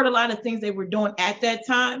heard a lot of things they were doing at that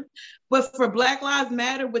time. But for Black Lives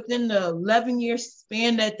Matter, within the 11-year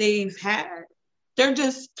span that they've had, they're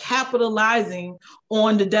just capitalizing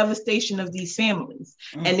on the devastation of these families.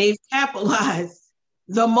 And they've capitalized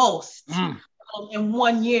the most in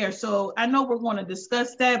 1 year. So I know we're going to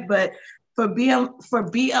discuss that, but for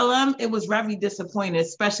BLM, it was very disappointing,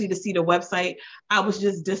 especially to see the website. I was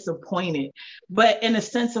just disappointed. But in a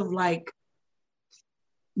sense of like,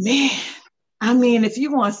 man, I mean, if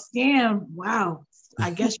you want to scam, wow,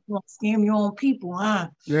 I guess you want to scam your own people, huh?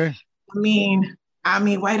 Yeah. I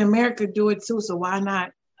mean, white America do it too, so why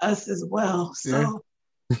not us as well? So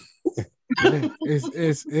yeah.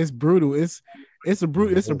 It's brutal. It's a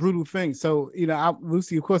brutal thing. So, you know,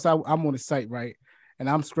 Lucy, of course, I'm on the site, right? And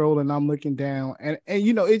I'm scrolling, I'm looking down, and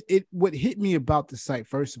you know, it what hit me about the site,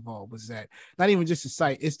 first of all, was that not even just the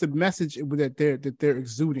site, it's the message that they're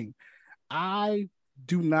exuding. I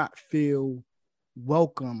do not feel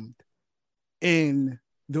welcomed in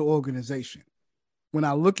the organization. When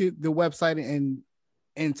I look at the website and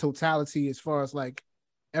in totality, as far as like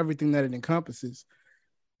everything that it encompasses,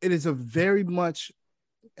 it is a very much,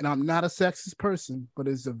 and I'm not a sexist person, but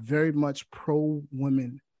it's a very much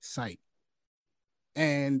pro-women site.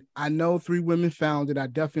 And I know 3 women founded. I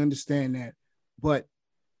definitely understand that. But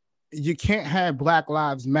you can't have Black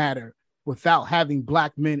Lives Matter without having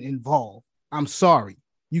Black men involved. I'm sorry.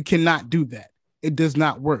 You cannot do that. It does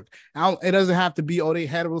not work. It doesn't have to be, they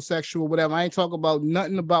heterosexual, whatever. I ain't talking about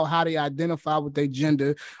nothing about how they identify with their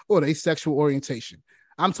gender or their sexual orientation.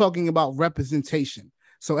 I'm talking about representation.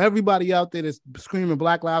 So everybody out there that's screaming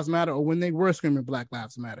Black Lives Matter, or when they were screaming Black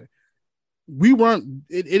Lives Matter, it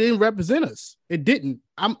didn't represent us. It didn't.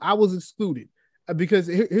 I was excluded because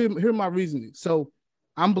here are my reasoning. So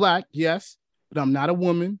I'm Black, yes, but I'm not a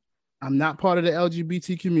woman. I'm not part of the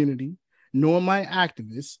LGBT community, nor am I an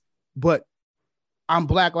activist, but I'm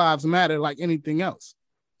Black Lives Matter like anything else.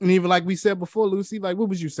 And even like we said before, Lucy, like, what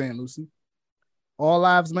was you saying, Lucy? All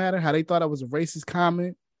lives matter, how they thought it was a racist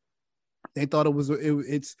comment. They thought it was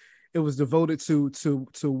devoted to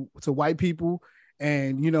white people.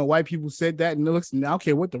 And, you know, white people said that, and I don't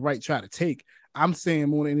care what the right try to take. I'm saying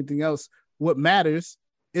more than anything else, what matters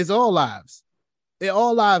is all lives.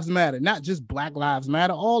 All lives matter, not just Black lives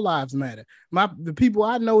matter. All lives matter. The people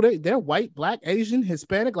I know, they're white, Black, Asian,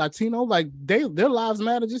 Hispanic, Latino, like their lives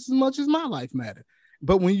matter just as much as my life matter.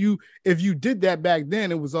 But if you did that back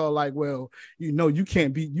then, it was all like, well, you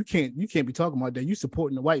can't be talking about that. You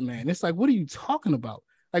supporting the white man. It's like, what are you talking about?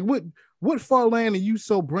 Like what far land are you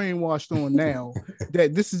so brainwashed on now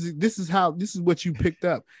that this is what you picked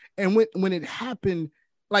up? And when it happened,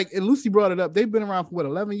 like, and Lucy brought it up, they've been around for what,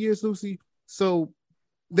 11 years, Lucy? So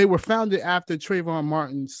they were founded after Trayvon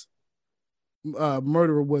Martin's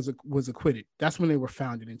murderer was acquitted. That's when they were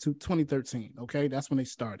founded in 2013. Okay, that's when they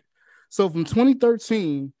started. So from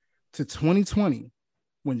 2013 to 2020,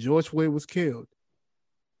 when George Floyd was killed,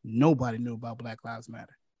 nobody knew about Black Lives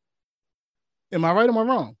Matter. Am I right or am I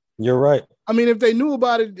wrong? You're right. I mean, if they knew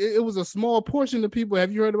about it, it was a small portion of people.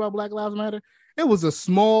 Have you heard about Black Lives Matter? It was a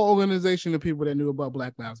small organization of people that knew about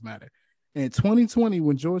Black Lives Matter. In 2020,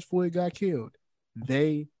 when George Floyd got killed,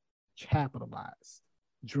 they capitalized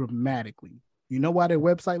dramatically. You know why their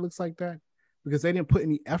website looks like that? Because they didn't put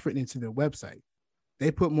any effort into their website.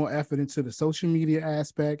 They put more effort into the social media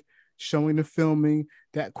aspect, showing the filming,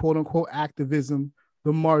 that quote unquote activism,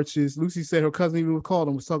 the marches. Lucy said her cousin even called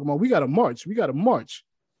them, was talking about, we got to march.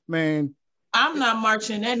 Man. I'm not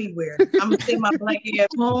marching anywhere. I'm gonna take my blanket at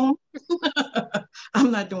home.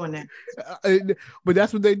 I'm not doing that. But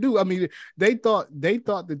that's what they do. I mean, they thought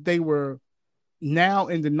that they were now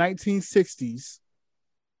in the 1960s,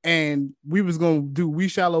 and we was gonna do "We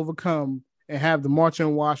Shall Overcome" and have the March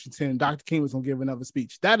on Washington, and Dr. King was gonna give another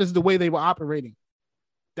speech. That is the way they were operating.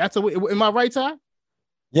 That's the way. Am I right, Ty?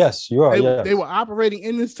 Yes, you are. They were operating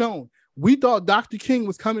in this tone. We thought Dr. King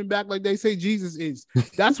was coming back like they say Jesus is.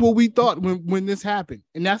 That's what we thought when this happened.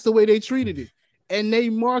 And that's the way they treated it. And they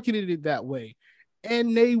marketed it that way.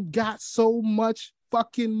 And they got so much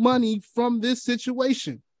fucking money from this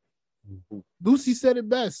situation. Lucy said it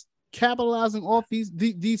best, capitalizing off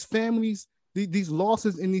these families, these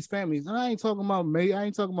losses in these families. And I ain't talking about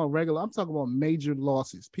regular, I'm talking about major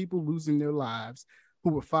losses. People losing their lives,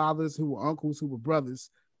 who were fathers, who were uncles, who were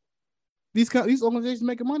brothers. These organizations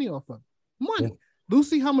making money off of money. Yeah.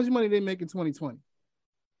 Lucy, how much money they make in 2020?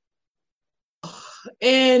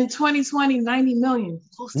 In 2020, 90 million,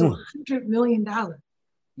 close to $100 million. $90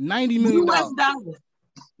 million. US dollars.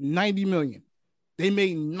 90 million. They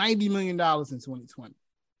made $90 million in 2020.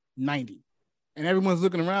 90. And everyone's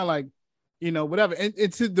looking around like, whatever. And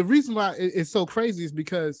the reason why it's so crazy is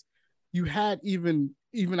because you had even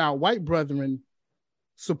our white brethren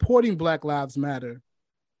supporting Black Lives Matter,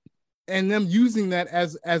 and them using that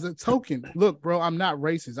as a token. Look, bro, I'm not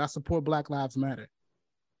racist. I support Black Lives Matter.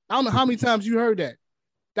 I don't know how many times you heard that.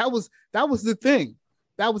 That was the thing.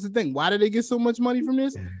 That was the thing. Why did they get so much money from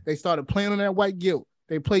this? They started playing on that white guilt.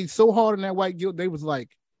 They played so hard on that white guilt. They was like,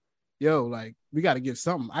 yo, like, we got to give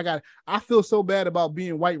something. I feel so bad about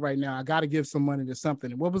being white right now. I got to give some money to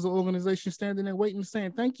something. And what was the organization standing there waiting,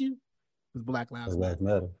 saying thank you? It was Black Lives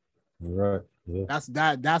Matter. You're right. Yeah.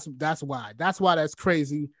 That's why. That's why that's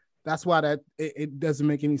crazy. That's why it doesn't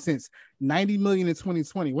make any sense. 90 million in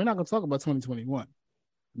 2020. We're not going to talk about 2021.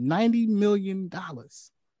 $90 million.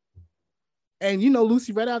 And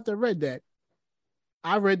Lucy, right after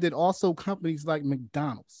I read that also companies like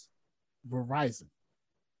McDonald's, Verizon,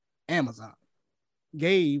 Amazon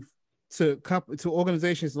gave to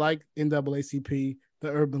organizations like NAACP, the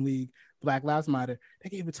Urban League, Black Lives Matter.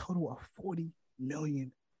 They gave a total of $40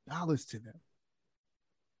 million to them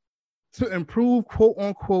to improve, quote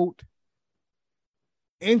unquote,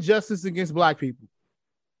 injustice against Black people.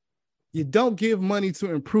 You don't give money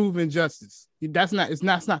to improve injustice. It's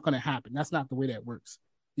not going to happen. That's not the way that works.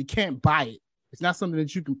 You can't buy it. It's not something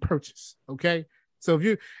that you can purchase. Okay. So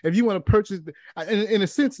if you want to purchase, in a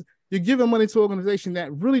sense, you're giving money to an organization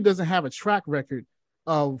that really doesn't have a track record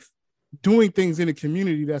of doing things in the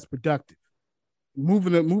community that's productive,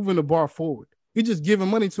 moving the bar forward. You're just giving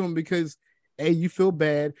money to them because A, you feel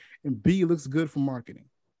bad, and B, it looks good for marketing.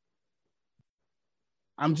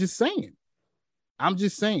 I'm just saying. I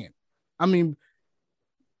mean,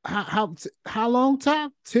 how long, Ty?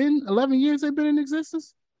 10, 11 years they've been in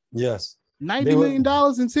existence? Yes. $90 million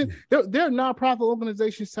in 10. There are nonprofit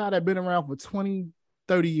organizations, Ty, that have been around for 20,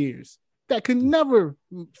 30 years that could never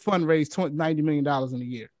fundraise $90 million in a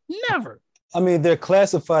year. Never. I mean, they're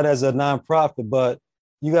classified as a nonprofit, but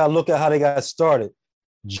you got to look at how they got started.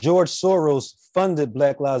 George Soros funded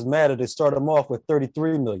Black Lives Matter. They started them off with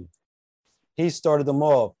 $33 million. He started them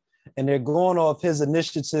off, and they're going off his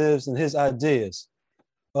initiatives and his ideas.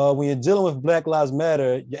 When you're dealing with Black Lives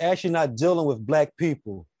Matter, you're actually not dealing with Black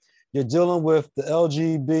people. You're dealing with the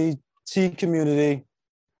T community,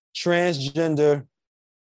 transgender,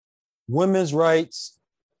 women's rights,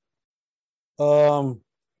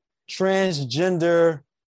 transgender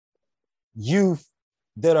youth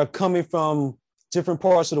that are coming from different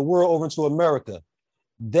parts of the world over into America.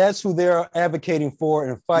 That's who they're advocating for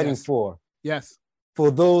and fighting for. Yes.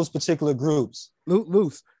 For those particular groups.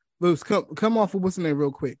 Loose, come off of what's in there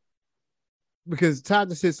real quick. Because Todd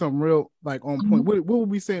just said something real like on point. What were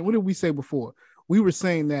we saying? What did we say before? We were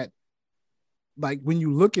saying that like when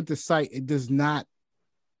you look at the site, it doesn't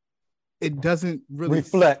really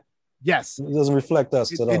reflect. Yes. It doesn't reflect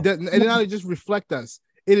us at all. It doesn't, and not just reflect us.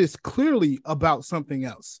 It is clearly about something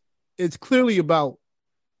else. It's clearly about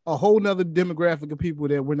a whole nother demographic of people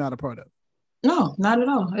that we're not a part of. No, not at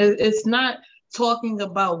all. It's not talking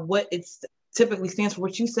about what it's typically stands for.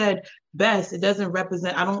 What you said best, it doesn't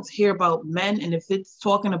represent, I don't hear about men. And if it's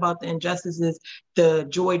talking about the injustices, the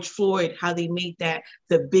George Floyd, how they made that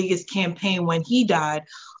the biggest campaign when he died.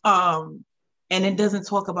 And it doesn't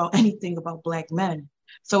talk about anything about Black men.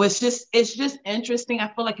 So it's just interesting.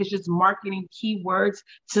 I feel like it's just marketing keywords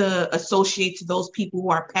to associate to those people who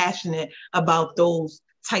are passionate about those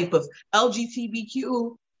type of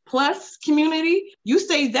LGBTQ plus community. You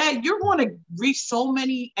say that, you're going to reach so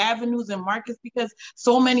many avenues and markets because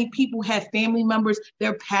so many people have family members,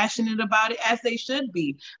 they're passionate about it, as they should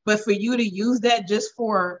be. But for you to use that just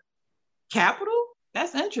for capital,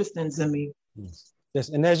 that's interesting to me. Yes,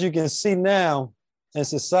 and as you can see now in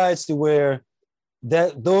society where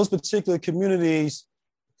that those particular communities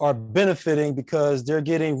are benefiting because they're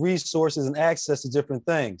getting resources and access to different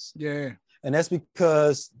things. Yeah. And that's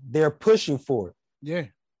because they're pushing for it. Yeah.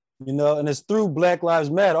 You know, and it's through Black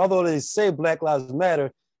Lives Matter. Although they say Black Lives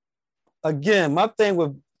Matter, again, my thing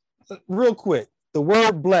with, real quick, the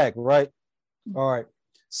word Black, right? All right.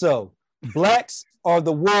 So Blacks are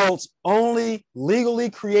the world's only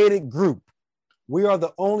legally created group. We are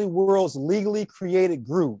the only world's legally created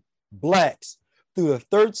group, Blacks, through the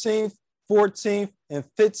 13th, 14th, and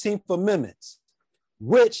 15th Amendments,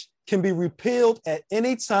 which can be repealed at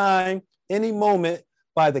any time, any moment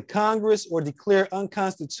by the Congress or declared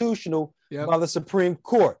unconstitutional by the Supreme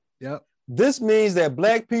Court. Yep. This means that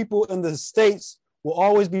Black people in the states will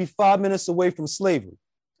always be 5 minutes away from slavery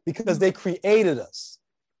because they created us.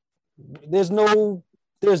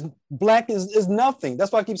 Black is nothing.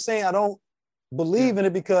 That's why I keep saying I don't believe in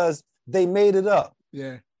it, because they made it up.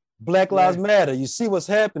 Yeah. Black Lives Matter. You see what's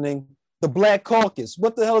happening. The Black Caucus.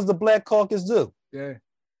 What the hell does the Black Caucus do? Yeah.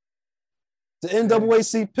 The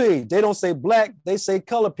NAACP. They don't say Black, they say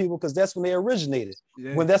colored people, because that's when they originated.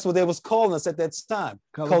 Yeah. When that's what they was calling us at that time.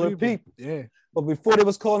 Colored people. Yeah. But before they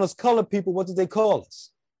was calling us colored people, what did they call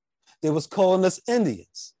us? They was calling us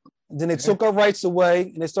Indians. Then they took our rights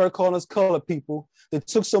away and they started calling us colored people. They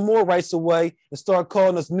took some more rights away and started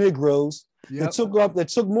calling us Negroes. Yep. They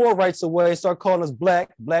took more rights away and started calling us Black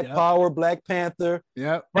Power, Black Panther,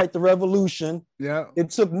 Fight the Revolution. Yeah.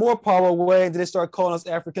 It took more power away and then they started calling us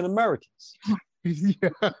African Americans. Yeah.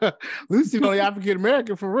 Lucy only African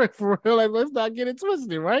American for real. Like, let's not get it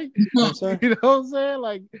twisted, right? You know what I'm saying?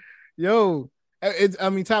 Like, yo,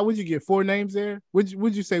 Ty, what'd you get? 4 names there?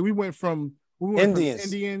 Would you say we went from Indians?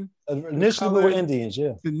 From Indian. Initially, we were Indians,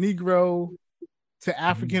 yeah. To Negro, to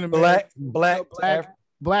African American,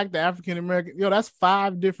 Black to African American. Yo, that's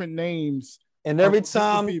 5 different names. And every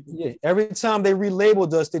time they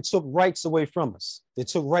relabeled us, they took rights away from us.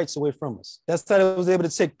 That's how they was able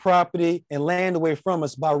to take property and land away from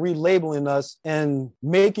us by relabeling us and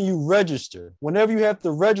making you register. Whenever you have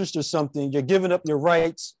to register something, you're giving up your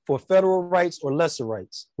rights for federal rights or lesser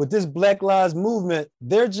rights. With this Black Lives Movement,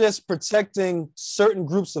 they're just protecting certain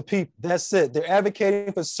groups of people. That's it. They're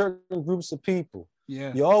advocating for certain groups of people.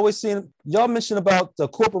 Yeah. You always seen, y'all mentioned about the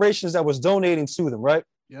corporations that was donating to them, right?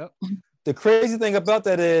 Yep. The crazy thing about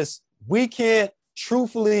that is we can't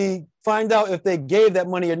truthfully find out if they gave that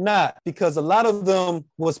money or not, because a lot of them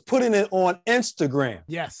was putting it on Instagram.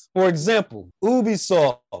 Yes. For example,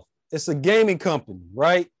 Ubisoft, it's a gaming company,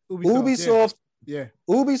 right? Ubisoft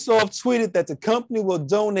tweeted that the company will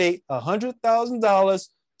donate $100,000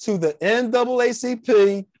 to the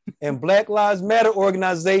NAACP and Black Lives Matter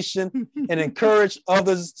organization and encourage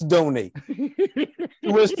others to donate to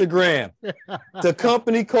Instagram. The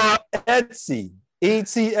company called Etsy,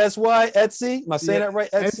 ETSY, Etsy. Am I saying that right?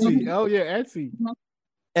 Etsy. Oh yeah, Etsy.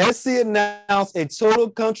 Etsy announced a total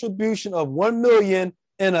contribution of $1 million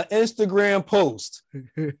in an Instagram post.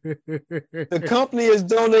 The company is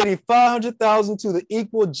donating $500,000 to the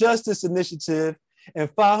Equal Justice Initiative and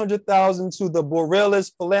 $500,000 to the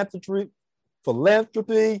Borealis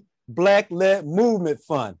Philanthropy Black-led Movement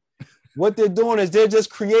Fund. What they're doing is they're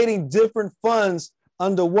just creating different funds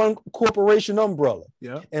under one corporation umbrella.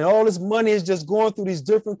 Yeah. And all this money is just going through these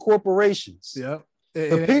different corporations. Yeah.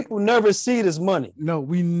 The people never see this money. No,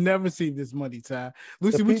 we never see this money, Ty.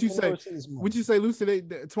 Lucy, what you say? What you say, Lucy? They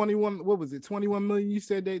 21. What was it? 21 million. You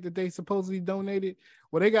said that they supposedly donated.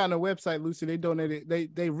 Well, they got on their website, Lucy. They donated.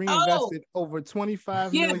 They reinvested over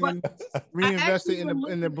 25 million reinvested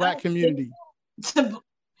in the Black community.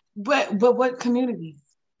 But what community?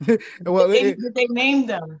 Well, did they name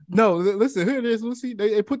them? No, listen. Here it is, Lucy.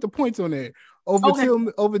 They put the points on there.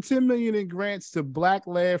 Over 10 million in grants to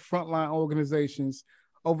Black-led frontline organizations,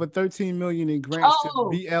 over 13 million in grants to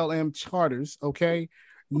BLM charters, okay?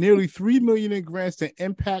 Nearly 3 million in grants to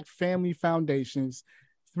Impact Family Foundations,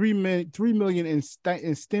 3 million in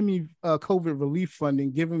STEMI COVID relief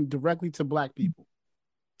funding given directly to Black people.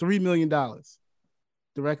 $3 million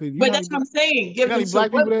directly. But that's what I'm saying. Give them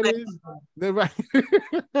Black people that is. They're right.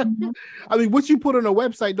 Mm-hmm. I mean, what you put on a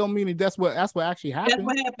website don't mean that's what actually happened. That's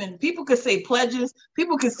what happened. People could say pledges.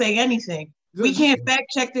 People could say anything. We can't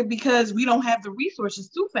fact check it because we don't have the resources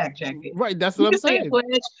to fact check it. Right. That's what I'm saying. Pledge.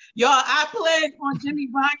 Y'all, I pledge on Jimmy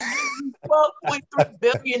Bond $12.3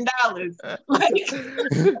 billion. Like,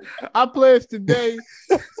 I pledge today.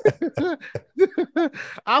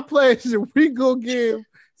 I pledge that we go give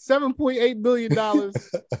 $7.8 billion to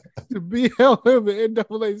BLM and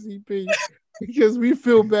NAACP because we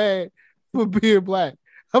feel bad for being Black.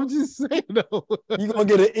 I'm just saying, though. You're going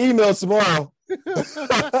to get an email tomorrow. You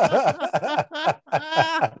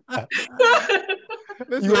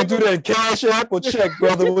going to do that in Cash App or check,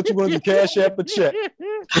 brother? What you going to do, Cash App or check?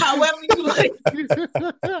 However you like.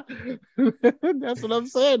 That's what I'm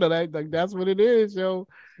saying, though. That's what it is, yo.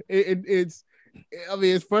 It's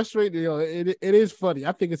frustrating. You know, it is funny.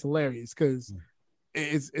 I think it's hilarious because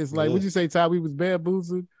it's like, what'd you say, Ty? We was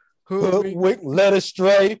bamboozled, hoodwinked, led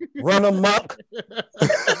astray, run amok.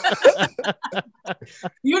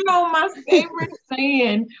 You know my favorite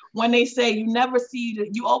saying when they say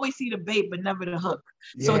you always see the bait but never the hook.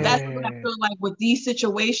 So that's what I feel like with these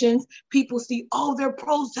situations. People see, they're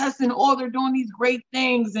protesting, they're doing these great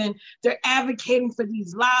things and they're advocating for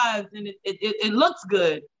these lives and it looks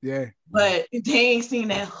good. Yeah. But they ain't seen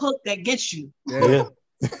that hook that gets you. Yeah.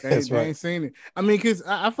 They ain't seen it. I mean, because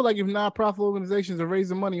I feel like if nonprofit organizations are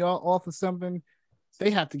raising money off of something, they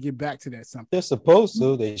have to get back to that something. They're supposed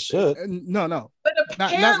to. They should. No. But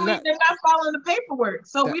apparently they're not following the paperwork,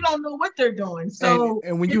 so we don't know what they're doing. So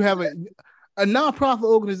and when you have a nonprofit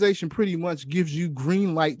organization, pretty much gives you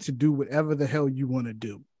green light to do whatever the hell you want to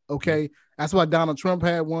do. Okay, that's why Donald Trump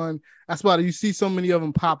had one. That's why you see so many of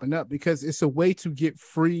them popping up because it's a way to get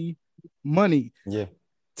free money. Yeah,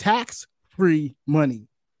 tax-free money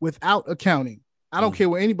without accounting. I don't care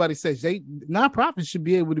what anybody says. Nonprofits should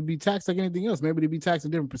be able to be taxed like anything else. Maybe they be taxed a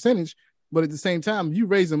different percentage, but at the same time, you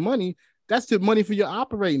raising money, that's the money for your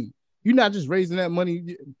operating. You're not just raising that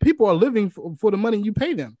money. People are living for the money you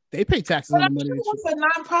pay them. They pay taxes on the money. For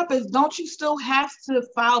nonprofits, don't you still have to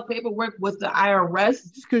file paperwork with the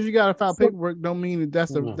IRS? Just because you got to file paperwork don't mean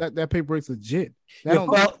that paperwork's legit.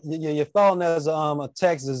 You're filing as a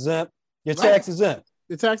tax exempt. Your tax exempt.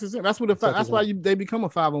 The tax exempt. That's what that's why they become a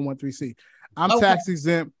 501(c)(3). I'm tax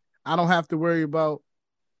exempt. I don't have to worry about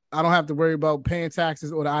paying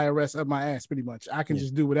taxes or the IRS up my ass. Pretty much, I can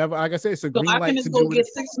just do whatever. Like I said, it's a green light. So I can just go get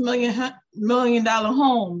 $6 million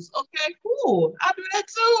homes. Okay, cool. I'll do that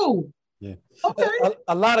too. Yeah. Okay.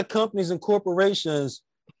 A lot of companies and corporations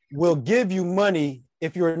will give you money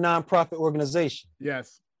if you're a nonprofit organization.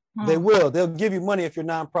 Yes, they will. They'll give you money if you're a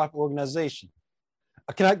nonprofit organization.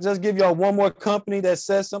 Can I just give y'all one more company that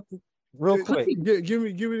says something real quick? Give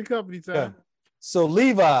me the company, Ty. Yeah. So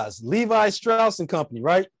Levi Strauss and Company,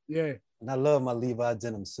 right? Yeah. And I love my Levi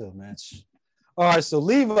denim still, man. All right, so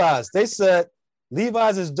Levi's, they said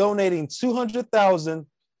Levi's is donating $200,000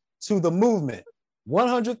 to the movement,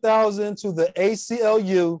 $100,000 to the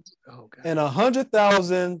ACLU, and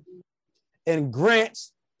 $100,000 in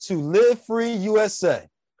grants to Live Free USA,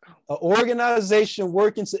 an organization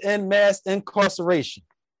working to end mass incarceration.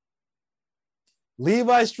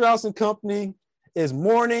 Levi Strauss and Company is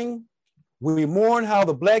mourning. We mourn how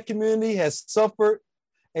the Black community has suffered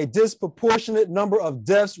a disproportionate number of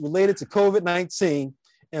deaths related to COVID-19,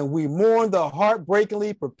 and we mourn the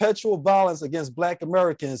heartbreakingly perpetual violence against Black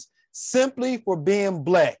Americans simply for being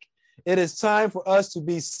Black. It is time for us to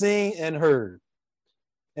be seen and heard.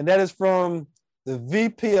 And that is from the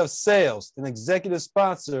VP of Sales, an executive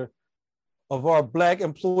sponsor of our Black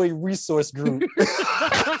Employee Resource Group.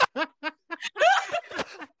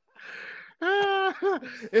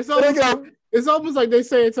 It's almost It's almost like they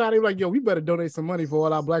say it's how they like, yo, we better donate some money for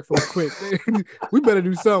all our black folks quick. We better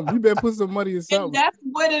do something. We better put some money in something. And that's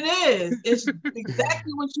what it is. It's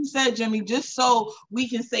exactly what you said, Jimmy, just so we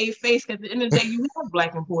can save face, because at the end of the day, you have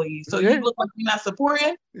black employees. So you look like you're not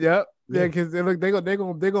supporting. Yep. Yeah, because they're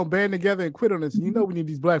gonna band together and quit on this. You know we need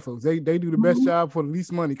these black folks. They do the best job for the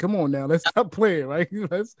least money. Come on now, let's stop playing, right?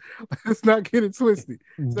 Let's not get it twisted.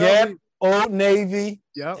 Gap, Old Navy,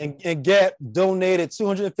 Yep. and Gap donated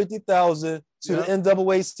 $250,000 to the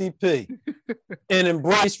NAACP and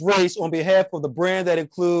embrace race on behalf of the brand that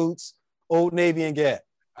includes Old Navy and Gap.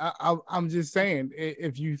 I'm just saying,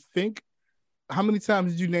 if you think, how many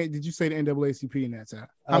times did you say the NAACP in that time?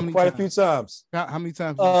 Quite a few times. How many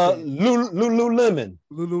times? Lululemon.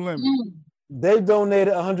 They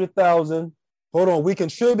donated $100,000. Hold on, we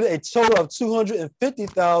contributed a total of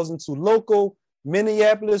 $250,000 to local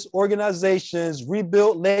Minneapolis organizations,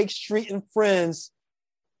 Rebuild Lake Street and Friends,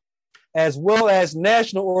 as well as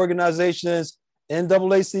national organizations,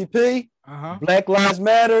 NAACP, Black Lives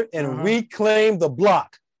Matter, and Reclaim the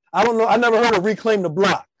Block. I don't know. I never heard of Reclaim the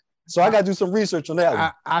Block, so I got to do some research on that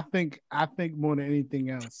one. I think more than anything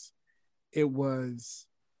else, it was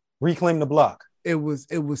Reclaim the Block. It was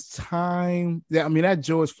time. I mean, that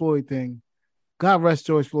George Floyd thing. God rest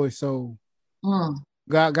George Floyd's soul.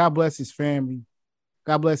 God bless his family.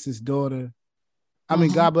 God bless his daughter. I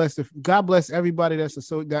mean, God bless everybody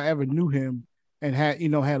that ever knew him and had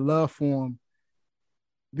love for him,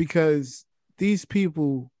 because these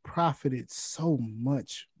people profited so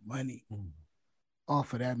much money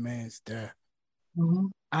off of that man's death.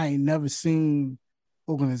 I ain't never seen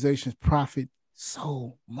organizations profit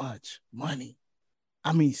so much money.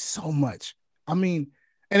 I mean, so much. I mean,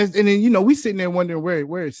 and then we sitting there wondering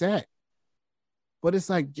where it's at, but it's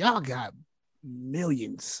like y'all got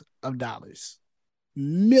millions of dollars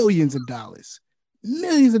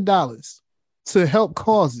to help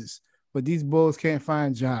causes, but these bulls can't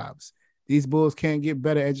find jobs. These bulls can't get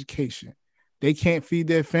better education. They can't feed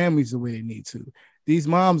their families the way they need to. These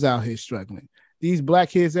moms out here struggling. These black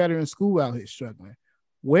kids that are in school out here struggling.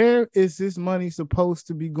 Where is this money supposed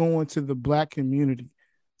to be going to the black community?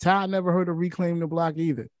 Ty never heard of Reclaim the Block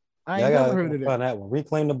either. I ain't never heard of that. Find that one.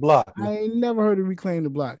 Reclaim the Block. I ain't never heard of Reclaim the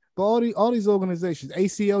Block. But all these organizations,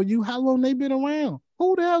 ACLU, how long they been around?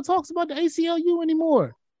 Who the hell talks about the ACLU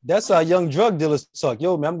anymore? That's how young drug dealers talk.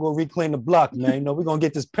 Yo, man, I'm gonna reclaim the block, man. We're gonna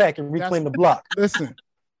get this pack and reclaim the block.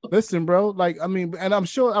 Listen, bro. Like, I mean, and I'm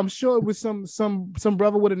sure it was some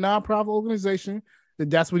brother with a nonprofit organization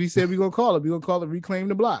that's what he said we're gonna call it. We're gonna call it Reclaim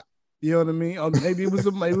the Block. You know what I mean? Or maybe it was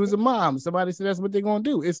a mom. Somebody said that's what they're gonna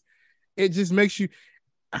do. It just makes you.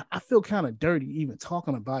 I feel kind of dirty even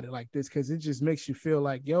talking about it like this, because it just makes you feel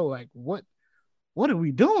like, yo, like what are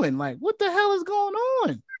we doing? Like, what the hell is going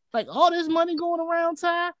on? Like, all this money going around,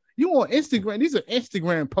 Ty? You on Instagram? These are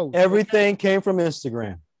Instagram posts. Everything came from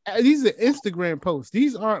Instagram. These are Instagram posts.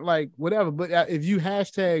 These aren't like whatever. But if you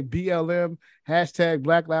hashtag BLM, hashtag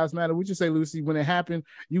Black Lives Matter, would you say, Lucy, when it happened,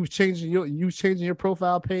 you was changing your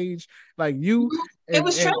profile page, like you? It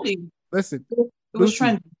was trending. Listen, it was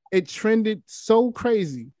trending. It trended so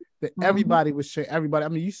crazy that everybody was sharing. Everybody, I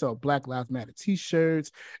mean, you saw Black Lives Matter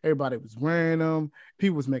T-shirts. Everybody was wearing them.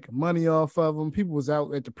 People was making money off of them. People was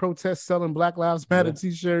out at the protest selling Black Lives Matter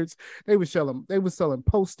T-shirts. They were selling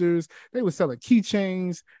posters. They were selling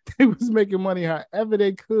keychains. They was making money however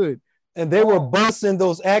they could. And they were busing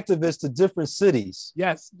those activists to different cities.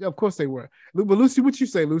 Yes, of course they were. But Lucy, what you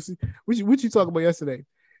say, Lucy? What you talk about yesterday?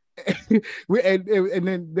 and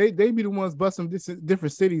then they be the ones busting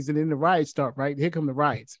different cities, and then the riots start. Right, here come the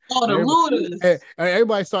riots. Oh, the looters!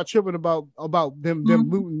 Everybody start tripping about them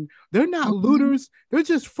looting. They're not looters. They're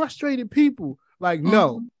just frustrated people. Like,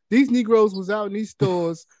 no, these Negroes was out in these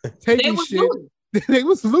stores taking shit. They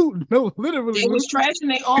was looting. No, literally. They was trashing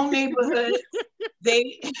their own neighborhood.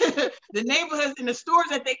 The neighborhoods and the stores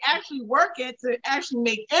that they actually work at to actually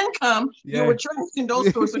make income, they were trashing those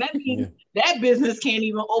stores. So that means that business can't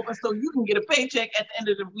even open, so you can get a paycheck at the end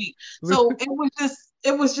of the week. So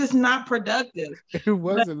it was just not productive. It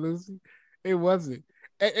wasn't, Lucy. It wasn't.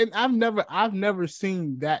 And I've never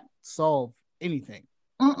seen that solve anything.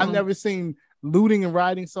 I've never seen looting and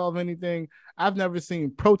rioting solve anything. I've never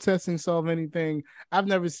seen protesting solve anything. I've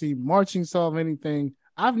never seen marching solve anything.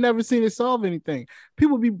 I've never seen it solve anything.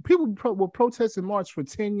 People will protest and march for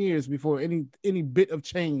 10 years before any bit of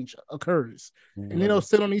change occurs. And they don't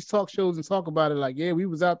sit on these talk shows and talk about it like, yeah, we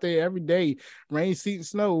was out there every day, rain, sleet, and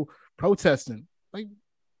snow, protesting. Like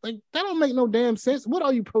that don't make no damn sense. What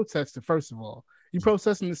are you protesting, first of all? You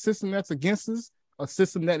protesting the system that's against us? a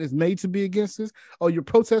system that is made to be against this, or you're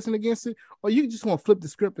protesting against it, or you just want to flip the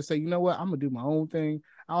script and say, you know what, I'm gonna do my own thing.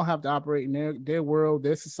 I don't have to operate in their world,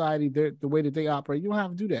 their society, the way that they operate. You don't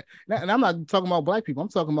have to do that. And I'm not talking about black people. I'm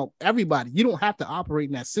talking about everybody. You don't have to operate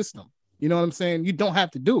in that system. You know what I'm saying? You don't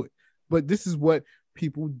have to do it. But this is what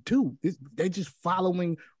people do. They're just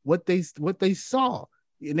following what they saw,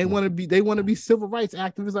 and they want to be civil rights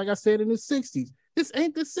activists, like I said, in the 60s. This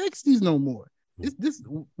ain't the 60s no more. This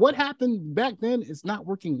what happened back then is not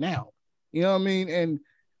working now. You know what I mean? And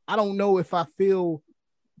I don't know if I feel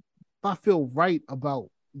right about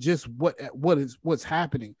just what's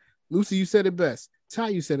happening. Lucy, you said it best. Ty,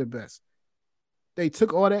 you said it best. They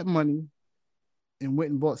took all that money and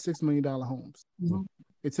went and bought $6 million homes. Mm-hmm.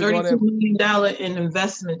 They took $32 million in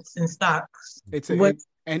investments in stocks.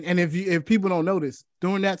 And if people don't notice,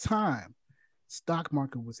 during that time, stock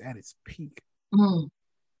market was at its peak.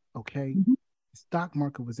 Mm-hmm. Okay. Mm-hmm. The stock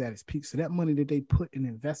market was at its peak. So that money that they put and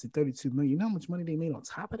invested, $32 million, you know how much money they made on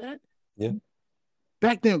top of that? Yeah.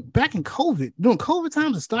 Back in COVID, during COVID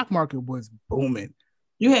times, the stock market was booming.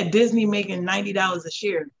 You had Disney making $90 a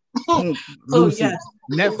share. Lucy, yes.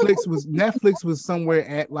 Netflix was somewhere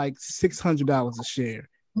at like $600 a share.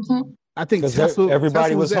 Mm-hmm. I think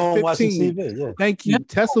everybody was home 15. watching TV. Yeah. Thank you. Yep.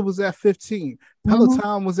 Tesla was at 15.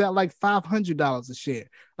 Peloton was at like $500 a share.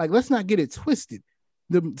 Like, let's not get it twisted.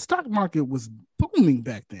 The stock market was booming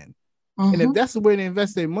back then. And if that's the way they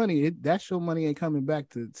invest their money, that show money ain't coming back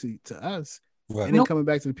to us. Right. And then coming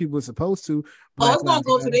back to the people it's supposed to. It's gonna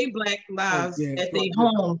go to their black lives at their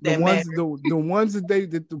home. The ones that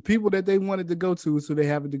the people that they wanted to go to, so they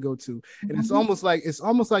have it to go to. And it's almost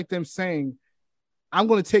like them saying, I'm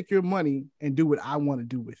going to take your money and do what I want to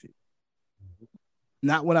do with it.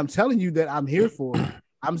 Not what I'm telling you that I'm here for.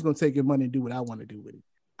 I'm just going to take your money and do what I want to do with it.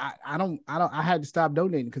 I had to stop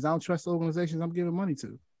donating because I don't trust the organizations I'm giving money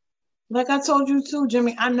to. Like I told you too,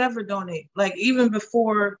 Jimmy, I never donate. Like even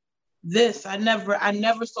before this, I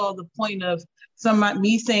never saw the point of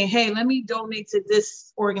me saying, hey, let me donate to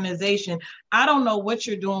this organization. I don't know what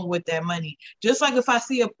you're doing with that money. Just like if I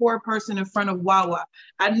see a poor person in front of Wawa,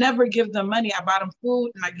 I never give them money. I buy them food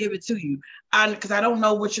and I give it to you. Because I don't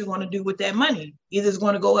know what you're going to do with that money. Either it's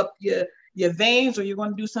going to go up your veins or you're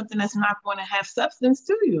going to do something that's not going to have substance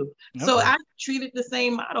to you. Okay. So I treat it the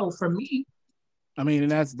same model for me. I mean,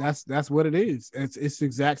 and that's what it is. It's the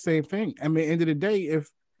exact same thing. I mean, end of the day,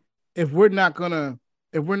 if we're not gonna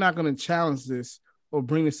challenge this or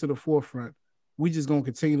bring this to the forefront, we just gonna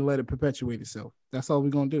continue to let it perpetuate itself. That's all we're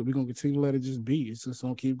gonna do. We're gonna continue to let it just be. It's just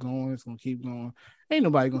gonna keep going. It's gonna keep going. Ain't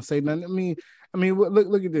nobody gonna say nothing. I mean,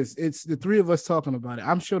 look at this. It's the three of us talking about it.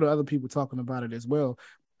 I'm sure the other people talking about it as well.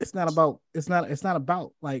 It's not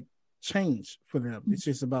about like change for them. It's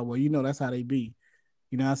just about, well, that's how they be.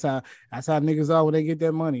 That's how niggas are when they get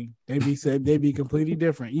that money. They be completely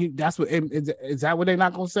different. Is that what they're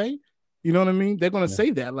not gonna say? You know what I mean? They're gonna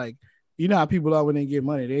say that, like, you know how people are when they get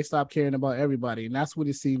money. They stop caring about everybody, and that's what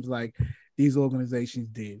it seems like these organizations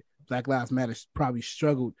did. Black Lives Matter probably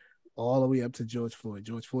struggled all the way up to George Floyd.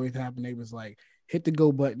 George Floyd happened. They was like, hit the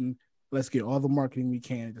go button. Let's get all the marketing we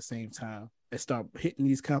can at the same time. Let's start hitting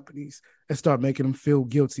these companies. Let's start making them feel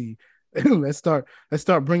guilty. Let's start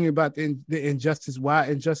bringing about the injustice. Why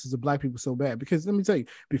injustice of Black people so bad? Because let me tell you,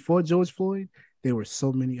 before George Floyd, there were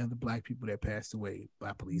so many other Black people that passed away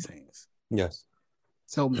by police hands. Yes,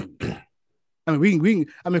 so many. I mean, we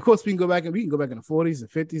can. I mean, of course, we can go back in the 40s, the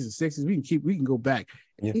 50s, the 60s. We can go back.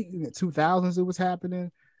 Yeah. In the 2000s, it was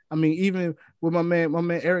happening. I mean, even with my man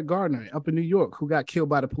Eric Gardner up in New York, who got killed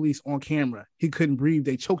by the police on camera. He couldn't breathe.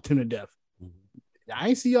 They choked him to death. I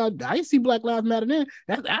ain't see Black Lives Matter then.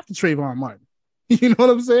 That's after Trayvon Martin. You know what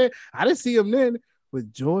I'm saying? I didn't see him then.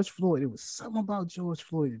 With George Floyd, it was something about George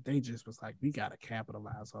Floyd that they just was like, we got to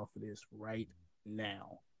capitalize off of this right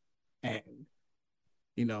now. And,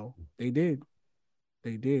 they did.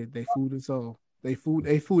 They did. They fooled us all. They fooled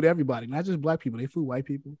everybody, not just Black people. They fooled white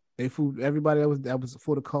people. They fooled everybody that was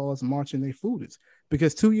for the cause marching. They fooled us.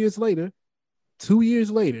 Because 2 years later,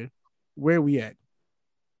 where are we at?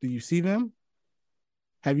 Do you see them?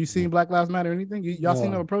 Have you seen Black Lives Matter or anything? Y'all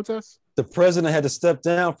seen them protests? The president had to step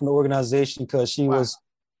down from the organization because she was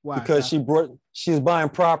buying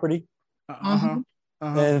property.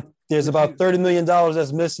 And there's about $30 million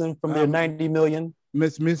that's missing from their $90 million.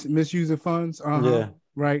 Misusing funds. Yeah.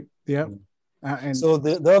 Right. Yep. And so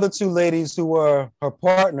the other two ladies who are her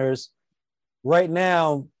partners, right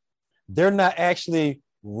now, they're not actually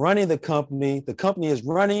running the company. The company is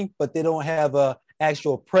running, but they don't have a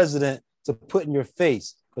actual president to put in your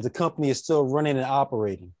face, but the company is still running and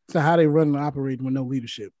operating. So how they run and operating with no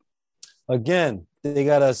leadership? Again, they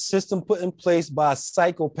got a system put in place by a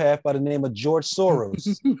psychopath by the name of George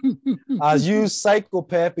Soros. I use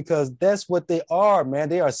psychopath because that's what they are, man.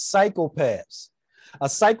 They are psychopaths. A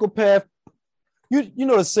psychopath, you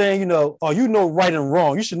know the saying, oh, you know right and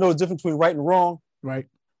wrong. You should know the difference between right and wrong. Right.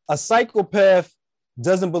 A psychopath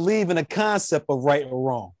doesn't believe in the concept of right or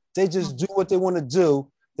wrong. They just do what they want to do.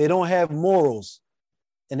 They don't have morals,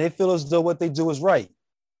 and they feel as though what they do is right.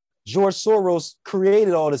 George Soros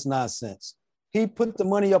created all this nonsense. He put the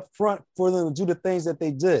money up front for them to do the things that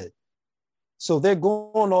they did. So they're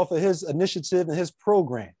going off of his initiative and his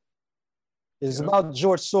program. It's about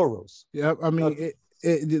George Soros. Yeah, I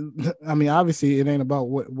mean, obviously, it ain't about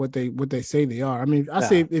what they say they are. I mean, I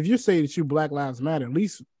say if you say that you Black Lives Matter, at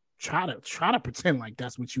least try to pretend like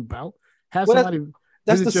that's what you about. Have somebody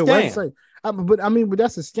visit your website. But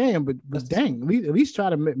that's a scam. But dang, at least try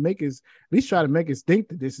to make us think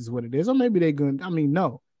that this is what it is. Or maybe they're going. I mean,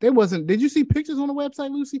 no, they wasn't. Did you see pictures on the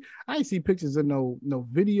website, Lucy? I ain't see pictures of no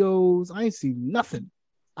videos. I ain't see nothing.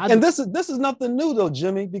 This is nothing new though,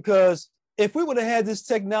 Jimmy, because if we would have had this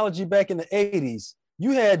technology back in the 80s,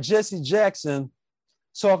 you had Jesse Jackson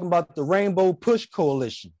talking about the Rainbow Push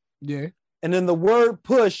Coalition. Yeah. And then the word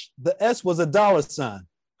push, the S was a $.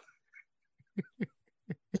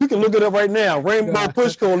 You can look it up right now. Rainbow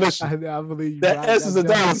Push Coalition. I believe you. That S is a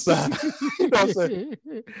 $. You know what I'm saying?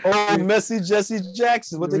 Oh, messy Jesse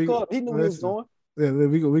Jackson, what they call him. He knew what he was doing. Yeah,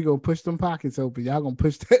 we gonna push them pockets open. Y'all gonna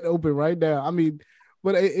push that open right now. I mean,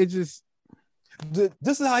 but it just.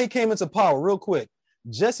 This is how he came into power, real quick.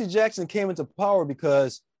 Jesse Jackson came into power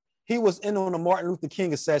because he was in on the Martin Luther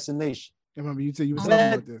King assassination. I remember you said you were talking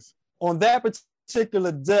about this. On that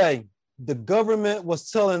particular day, the government was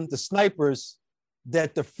telling the snipers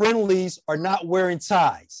that the friendlies are not wearing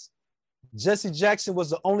ties. Jesse Jackson was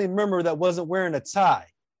the only member that wasn't wearing a tie.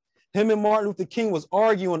 Him and Martin Luther King was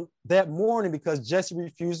arguing that morning because Jesse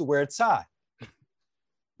refused to wear a tie.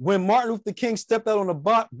 When Martin Luther King stepped out on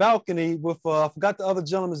the balcony with, I forgot the other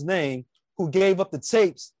gentleman's name, who gave up the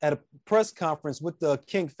tapes at a press conference with the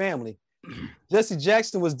King family, Jesse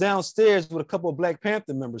Jackson was downstairs with a couple of Black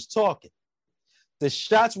Panther members talking. The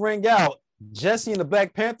shots rang out. Jesse and the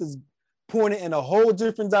Black Panthers pointed in a whole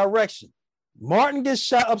different direction. Martin gets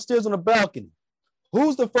shot upstairs on the balcony.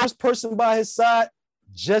 Who's the first person by his side?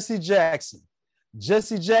 Jesse Jackson.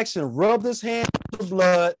 Jesse Jackson rubbed his hand in the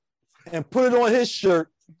blood and put it on his shirt.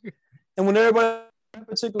 And when everybody, that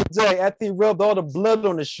particular day, after he rubbed all the blood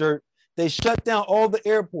on his shirt, they shut down all the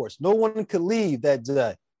airports. No one could leave that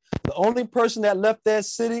day. The only person that left that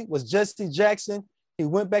city was Jesse Jackson. He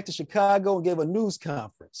went back to Chicago and gave a news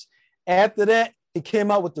conference. After that, he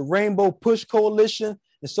came out with the Rainbow Push Coalition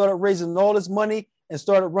and started raising all this money and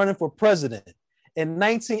started running for president. In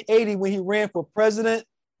 1980, when he ran for president,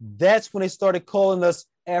 that's when they started calling us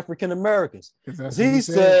African Americans. He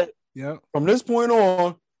said, yep, from this point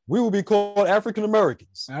on, we will be called African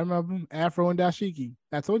Americans. I remember Afro and dashiki.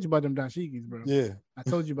 I told you about them dashikis, bro. Yeah. I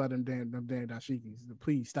told you about them damn dashikis.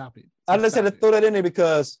 Please stop it. I just had to throw that in there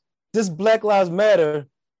because this Black Lives Matter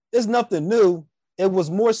is nothing new. It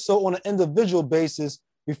was more so on an individual basis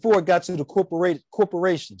before it got to the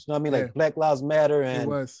corporations. You know what I mean? Like Black Lives Matter and it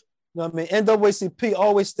was. You know what I mean? NAACP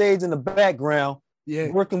always stayed in the background,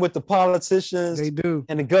 working with the politicians they do.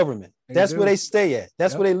 And the government. That's where they stay at.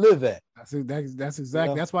 That's where they live at. That's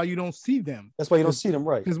exactly. That's why you don't see them. That's why you don't see them,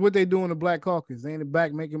 right? Because what they do in the Black Caucus, they in the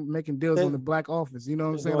back making deals on the Black office. You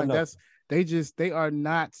know what I'm saying? Like they are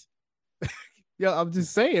not. Yo, I'm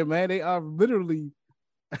just saying, man. They are literally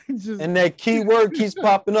just. And that key word keeps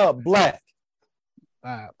popping up, Black.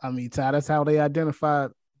 I mean, Ty, that's how they identify.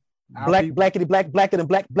 Blackity black, blacker than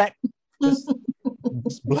black.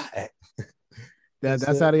 It's black.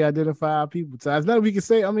 That's how they identify our people. So there's nothing we can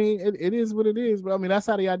say. I mean, it is what it is, but I mean, that's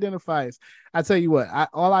how they identify us. I tell you what,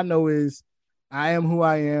 all I know is I am who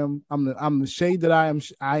I am. I'm the shade that I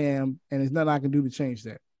am, and there's nothing I can do to change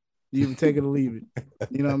that. You can take it or leave it.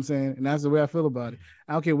 You know what I'm saying? And that's the way I feel about it.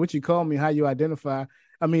 I don't care what you call me, how you identify.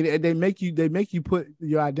 I mean, they make you put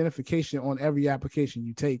your identification on every application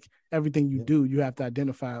you take. Everything you do, you have to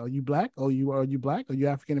identify. Are you Black? Are you Black? Are you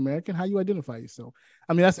African American? How you identify yourself?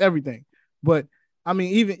 I mean, that's everything. But I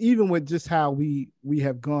mean, even with just how we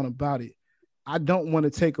have gone about it, I don't want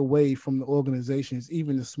to take away from the organizations,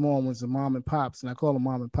 even the small ones, the mom and pops, and I call them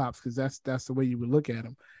mom and pops because that's the way you would look at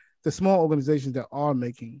them. The small organizations that are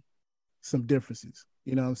making some differences.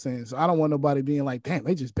 You know what I'm saying? So I don't want nobody being like, damn,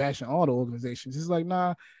 they just bashing all the organizations. It's like,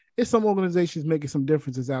 nah, it's some organizations making some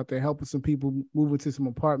differences out there, helping some people move into some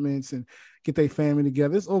apartments and get their family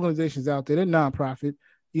together. There's organizations out there, they're nonprofit.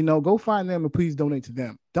 You know, go find them and please donate to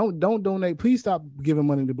them. Don't donate. Please stop giving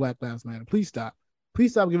money to Black Lives Matter. Please stop.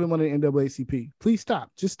 Please stop giving money to NAACP. Please stop.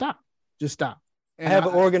 Just stop. Just stop. And I have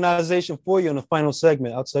an organization for you in the final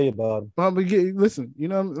segment. I'll tell you about it. Listen,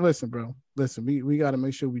 bro. Listen, we got to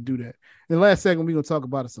make sure we do that. In the last segment, we're going to talk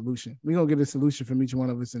about a solution. We're going to get a solution from each one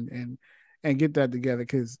of us and get that together.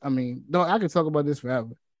 Because, I mean, I could talk about this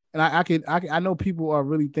forever. And I know people are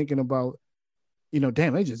really thinking about,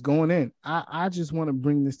 damn, they just going in. I just want to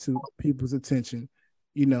bring this to people's attention.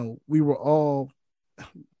 We were all,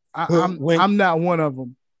 I'm not one of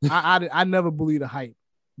them. I never believe the hype.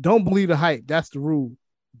 Don't believe the hype. That's the rule.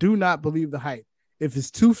 Do not believe the hype. If it's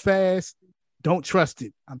too fast, don't trust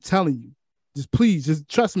it. I'm telling you. Just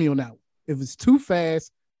trust me on that one. If it's too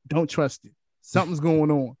fast, don't trust it. Something's going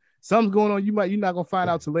on. Something's going on. You're not gonna find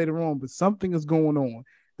out till later on, but something is going on.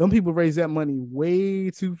 Them people raise that money way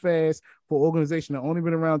too fast for an organization that only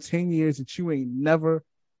been around 10 years that you ain't never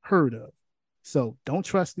heard of. So don't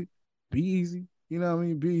trust it. Be easy. You know what I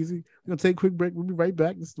mean? Be easy. We're going to take a quick break. We'll be right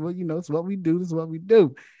back. This is what, it's what we do. This is what we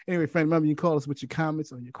do. Anyway, friend, remember you can call us with your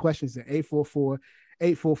comments or your questions at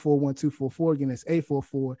 844-844-1244. Again, that's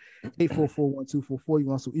 844-844-1244. You can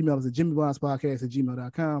also email us at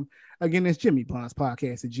jimmybondspodcast@gmail.com. Again, it's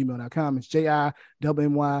jimmybondspodcast@gmail.com. It's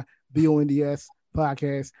JIMMYBONDS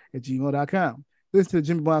podcast@gmail.com. Listen to the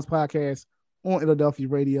Jimmy Bonds podcast on Philadelphia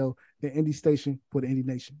Radio, the indie station for the indie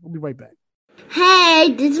nation. We'll be right back.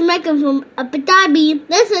 Hey, this is Michael from Abu Dhabi.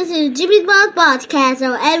 Listen to Jimmy Bonds podcast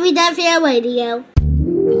on Everyday Fair Radio.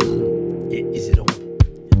 Is it on?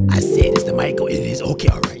 I said it's the Michael. It is okay.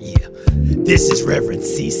 All right, yeah. This is Reverend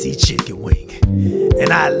CC Chicken Wing,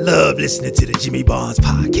 and I love listening to the Jimmy Bonds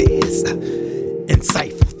podcast.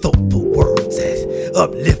 Insightful, thoughtful words that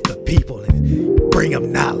uplift the people and bring up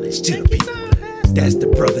knowledge to the people. That's the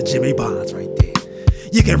brother Jimmy Bonds right there.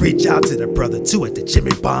 You can reach out to the brother too at the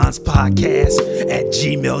Jimmy Bonds podcast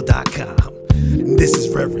 @gmail.com. This is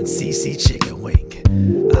Reverend CC Chicken Wing.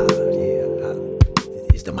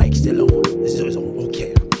 Is the mic still on? Is it on?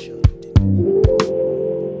 Okay, I'm sure.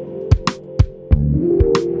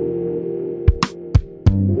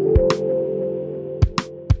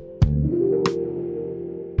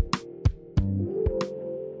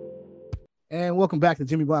 And welcome back to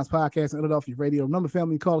Jimmy Bonds Podcast on Philadelphia Radio. Remember,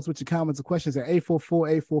 family, call us with your comments or questions at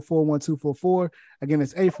 844-844-1244. Again,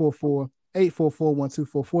 it's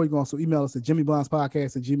 844-844-1244. You can also email us at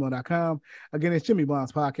jimmybondspodcast@gmail.com. Again, it's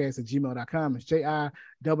jimmybondspodcast@gmail.com. It's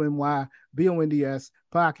JIMMYBONDS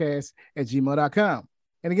podcast@gmail.com.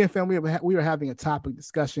 And again, family, we are having a topic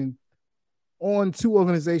discussion on two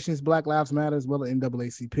organizations, Black Lives Matter as well as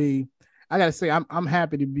NAACP. I gotta say, I'm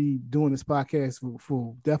happy to be doing this podcast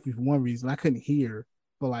for definitely for one reason. I couldn't hear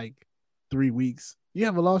for like 3 weeks. You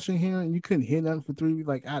ever lost your hearing and you couldn't hear nothing for 3 weeks?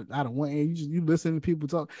 Like I don't want, and you listen to people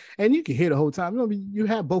talk, and you can hear the whole time. You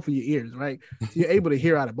have both of your ears, right? So you're able to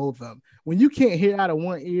hear out of both of them. When you can't hear out of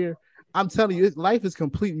one ear, I'm telling you, life is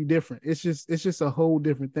completely different. It's just a whole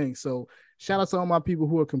different thing. So shout out to all my people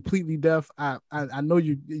who are completely deaf. I know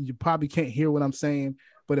you probably can't hear what I'm saying.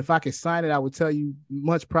 But if I could sign it, I would tell you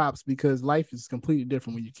much props because life is completely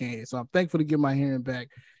different when you can't hear. So I'm thankful to get my hearing back.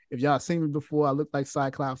 If y'all seen me before, I looked like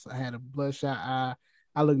Cyclops. I had a bloodshot eye.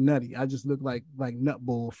 I look nutty. I just look like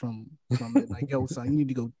Nutbull from it. Like, yo, son, you need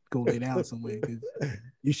to go lay down somewhere because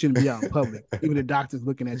you shouldn't be out in public. Even the doctor's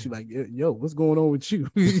looking at you like, yo, what's going on with you?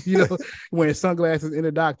 Wearing sunglasses in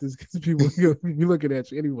the doctors because people be looking at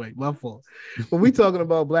you. Anyway, my fault. But we talking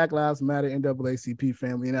about Black Lives Matter, NAACP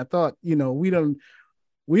family. And I thought,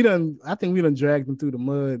 we done dragged them through the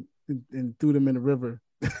mud and threw them in the river.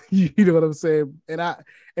 You know what I'm saying? And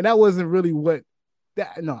that wasn't really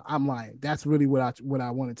I'm lying. That's really what I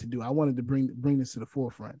wanted to do. I wanted to bring this to the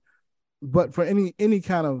forefront. But for any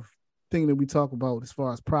kind of thing that we talk about as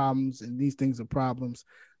far as problems, and these things are problems,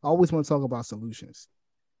 I always want to talk about solutions.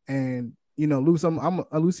 And Lucy, I'm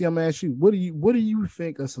gonna ask you, what do you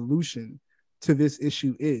think a solution to this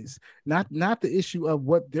issue is? Not the issue of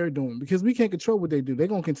what they're doing, because we can't control what they do. They're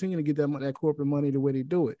gonna continue to get that corporate money the way they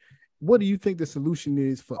do it. What do you think the solution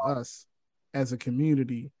is for us as a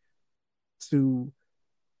community to,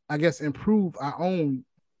 I guess, improve our own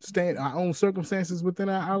circumstances within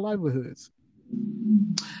our livelihoods?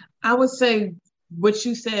 I would say what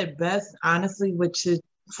you said best, honestly, which is,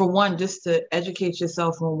 for one, just to educate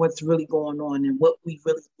yourself on what's really going on and what we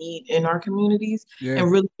really need in our communities, and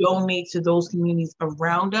really donate to those communities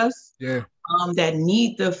around us that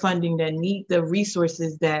need the funding, that need the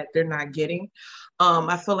resources that they're not getting.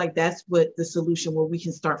 I feel like that's what the solution, where we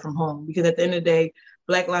can start from home, because at the end of the day,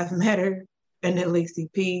 Black Lives Matter and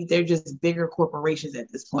NAACP, they're just bigger corporations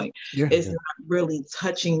at this point. It's not really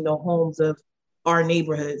touching the homes of our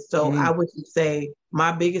neighborhoods. So I would say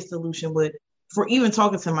my biggest solution would for even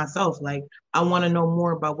talking to myself, like I want to know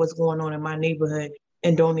more about what's going on in my neighborhood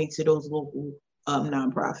and donate to those local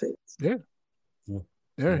nonprofits. Yeah.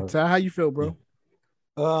 Yeah. So how you feel, bro?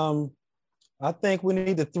 I think we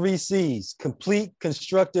need the 3 C's: complete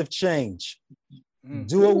constructive change.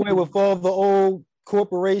 Do away with all the old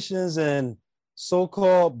corporations and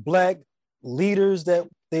so-called Black leaders that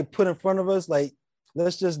they put in front of us. Like,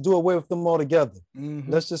 let's just do away with them altogether.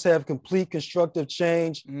 Let's just have complete constructive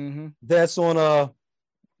change. That's on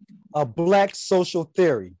a Black social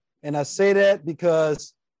theory. And I say that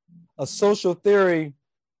because a social theory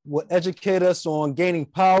will educate us on gaining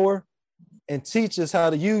power and teach us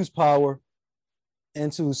how to use power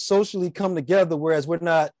and to socially come together, whereas we're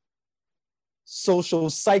not social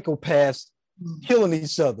psychopaths killing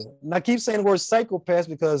each other. And I keep saying the word psychopaths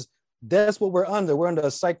because that's what we're under. We're under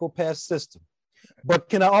a psychopath system. But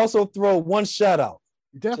can I also throw one shout out?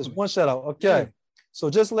 Definitely. Just one shout out. Okay. Yeah. So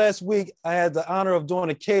just last week, I had the honor of doing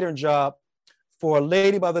a catering job for a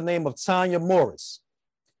lady by the name of Tanya Morris.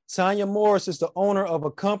 Tanya Morris is the owner of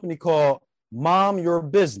a company called Mom Your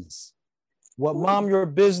Business. What Mom Your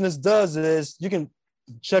Business does is, you can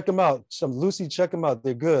check them out. Lucy, check them out.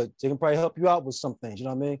 They're good. They can probably help you out with some things, you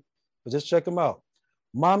know what I mean? But just check them out.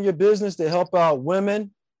 Mom Your Business, they help out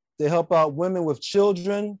women. They help out women with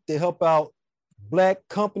children. They help out Black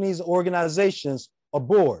companies, organizations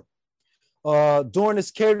abroad. During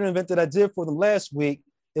this catering event that I did for them last week,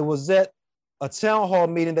 it was at a town hall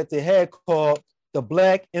meeting that they had called the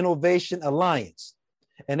Black Innovation Alliance.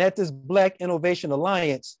 And at this Black Innovation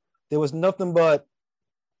Alliance, there was nothing but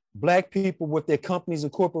Black people with their companies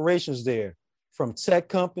and corporations there, from tech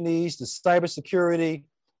companies to cybersecurity,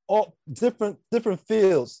 all different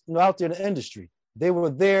fields, out there in the industry. They were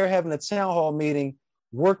there having a town hall meeting,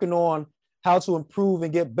 working on how to improve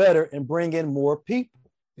and get better and bring in more people.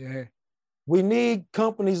 Yeah. We need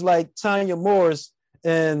companies like Tanya Morris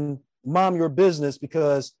and Mom Your Business,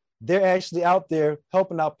 because they're actually out there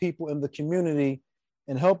helping out people in the community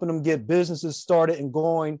and helping them get businesses started and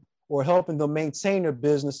going, or helping them maintain their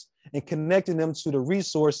business and connecting them to the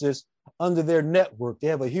resources under their network. They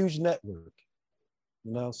have a huge network,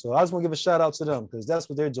 so I just want to give a shout out to them, because that's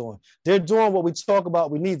what they're doing. They're doing what we talk about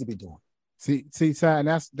we need to be doing. See, Ty, and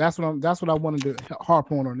that's what I wanted to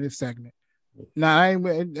harp on this segment. Now,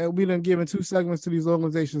 we done given 2 segments to these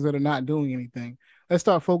organizations that are not doing anything. Let's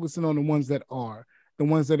start focusing on the ones that are, the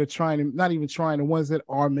ones that are trying, not even trying, the ones that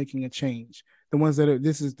are making a change. The ones that are,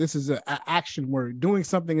 this is an action word. Doing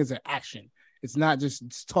something is an action. It's not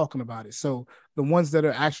just talking about it. So the ones that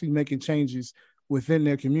are actually making changes within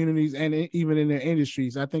their communities and even in their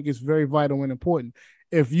industries, I think it's very vital and important.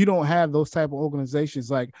 If you don't have those type of organizations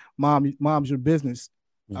like Mom's Your Business,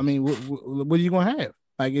 I mean, what are you going to have?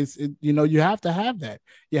 Like, you have to have that.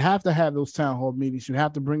 You have to have those town hall meetings. You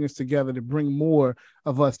have to bring us together, to bring more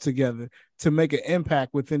of us together to make an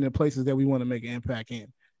impact within the places that we want to make an impact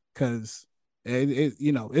in. Because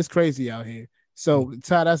it's crazy out here. So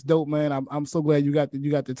Ty, that's dope, man. I'm so glad you got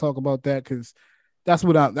to talk about that, because that's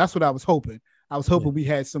what I was hoping. I was hoping we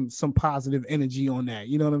had some positive energy on that.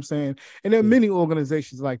 You know what I'm saying? And there are many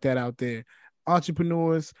organizations like that out there.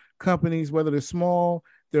 Entrepreneurs, companies, whether they're small,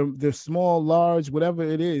 they're small, large, whatever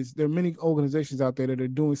it is. There are many organizations out there that are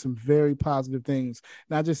doing some very positive things,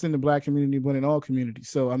 not just in the Black community, but in all communities.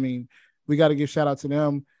 So, I mean, we got to give shout out to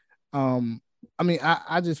them.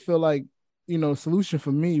 I just feel like, solution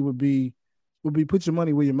for me would be put your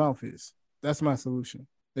money where your mouth is. That's my solution.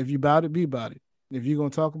 If you about it, be about it. If you're going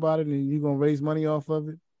to talk about it and you're going to raise money off of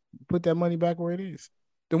it, put that money back where it is.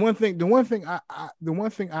 The one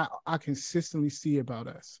thing I consistently see about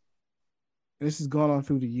us, and this has gone on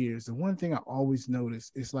through the years, the one thing I always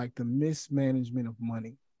notice is like the mismanagement of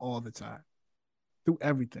money all the time, through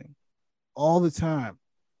everything, all the time.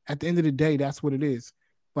 At the end of the day, that's what it is.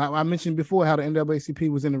 But I mentioned before how the NAACP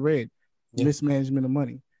was in the red, mismanagement of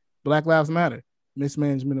money. Black Lives Matter,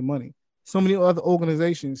 mismanagement of money. So many other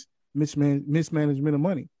organizations, mismanagement of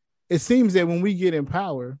money. It seems that when we get in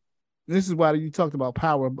power, and this is why you talked about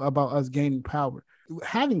power, about us gaining power.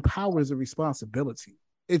 Having power is a responsibility.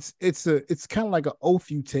 It's kind of like an oath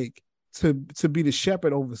you take to be the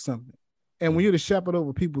shepherd over something. And when you're the shepherd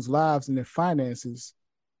over people's lives and their finances,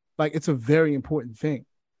 like, it's a very important thing.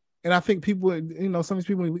 And I think people, some of these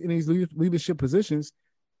people in these leadership positions,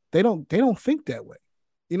 they don't think that way.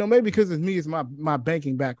 Maybe because it's my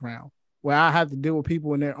banking background, where I have to deal with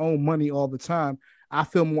people and their own money all the time. I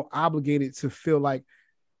feel more obligated to feel like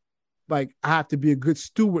I have to be a good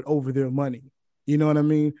steward over their money. You know what I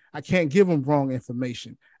mean? I can't give them wrong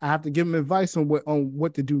information. I have to give them advice on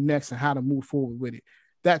what to do next and how to move forward with it.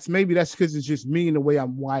 That's because it's just me and the way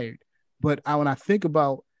I'm wired. But when I think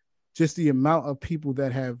about just the amount of people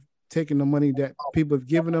that have taken the money that people have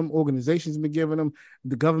given them, organizations have been giving them,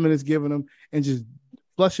 the government is giving them, and just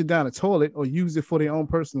flush it down the toilet or use it for their own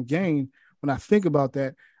personal gain. When I think about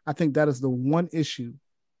that, I think that is the one issue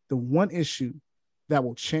that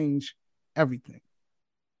will change everything.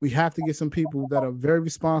 We have to get some people that are very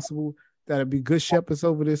responsible, that'll be good shepherds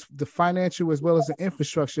over this, the financial as well as the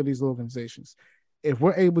infrastructure of these organizations. If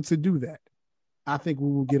we're able to do that, I think we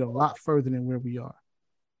will get a lot further than where we are.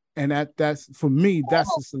 And that's for me,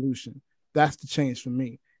 that's the solution. That's the change for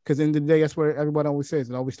me. Because in the day, that's where everybody always says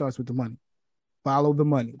it always starts with the money. Follow the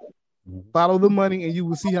money. Follow the money, and you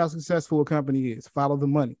will see how successful a company is. Follow the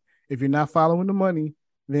money. If you're not following the money,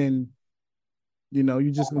 then you're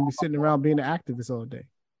just gonna be sitting around being an activist all day.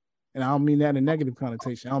 And I don't mean that in a negative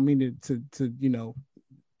connotation. I don't mean to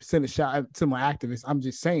send a shot to my activists. I'm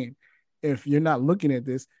just saying, if you're not looking at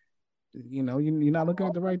this, you're not looking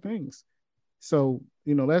at the right things. So,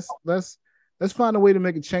 let's find a way to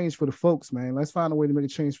make a change for the folks, man. Let's find a way to make a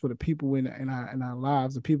change for the people in our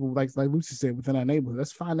lives, the people like Lucy said, within our neighborhood.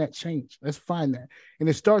 Let's find that change. Let's find that. And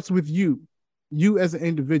it starts with you as an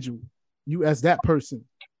individual, you as that person.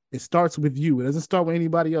 It starts with you. It doesn't start with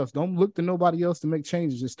anybody else. Don't look to nobody else to make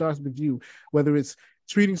changes. It starts with you, whether it's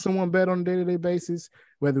treating someone better on a day-to-day basis,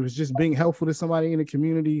 whether it's just being helpful to somebody in the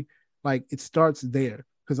community. Like, it starts there.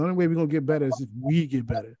 Because the only way we're going to get better is if we get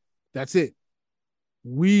better. That's it.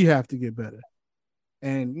 We have to get better.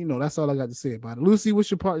 And, that's all I got to say about it. Lucy,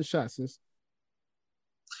 what's your parting shot, sis?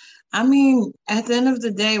 I mean, at the end of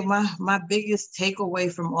the day, my biggest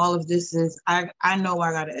takeaway from all of this is I know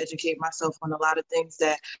I got to educate myself on a lot of things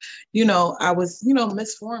that, I was,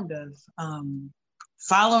 misformed of.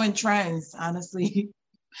 Following trends, honestly,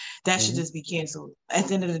 that should just be canceled. At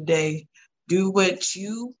the end of the day, do what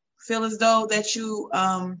you feel as though that you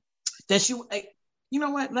you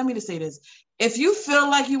know what? Let me just say this. If you feel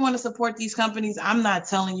like you want to support these companies, I'm not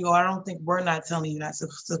telling you, or I don't think we're not telling you not to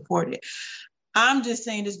support it. I'm just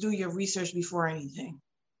saying, just do your research before anything.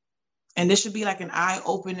 And this should be like an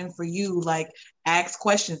eye-opening for you. Like, ask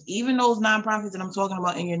questions. Even those nonprofits that I'm talking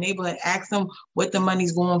about in your neighborhood, ask them what the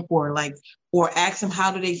money's going for. Like, or ask them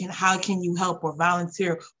how can you help or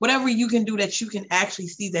volunteer? Whatever you can do that you can actually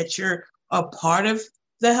see that you're a part of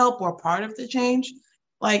the help or part of the change.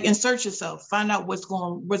 Like, insert yourself. Find out what's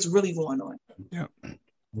really going on. Yeah.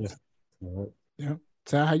 Yeah. All right. Yeah.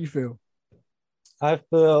 Ty, how you feel? I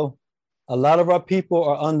feel a lot of our people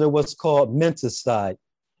are under what's called menticide.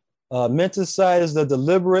 Menticide is the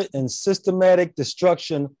deliberate and systematic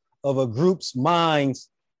destruction of a group's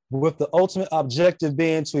minds with the ultimate objective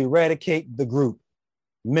being to eradicate the group.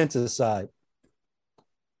 Menticide.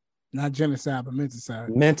 Not genocide, but menticide.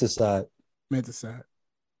 Menticide. Menticide.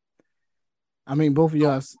 I mean, both of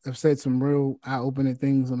y'all have said some real eye-opening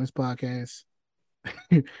things on this podcast.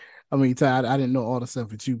 I mean, Ty, I didn't know all the stuff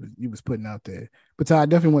that you was putting out there, but Ty, I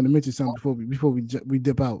definitely wanted to mention something before we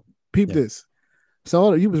dip out. Peep this.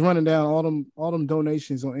 So you was running down all them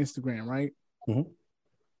donations on Instagram, right? Mm-hmm.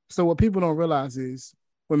 So what people don't realize is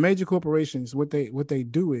when major corporations, what they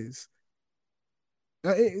do is,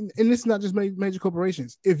 and it's not just major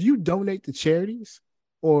corporations. If you donate to charities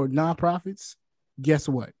or nonprofits, guess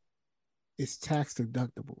what? It's tax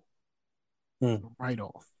deductible.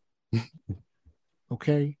 Write-off.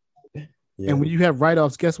 Okay? Yeah. And when you have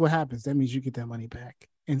write-offs, guess what happens? That means you get that money back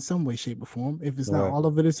in some way, shape, or form. If it's not all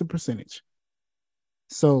of it, it's a percentage.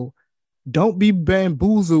 So don't be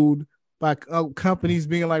bamboozled by companies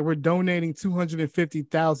being like, we're donating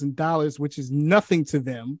 $250,000, which is nothing to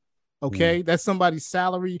them. Okay? That's somebody's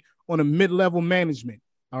salary on a mid-level management.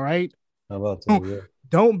 All right? How about that? Yeah.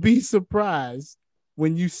 Don't be surprised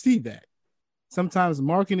when you see that. Sometimes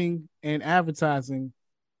marketing and advertising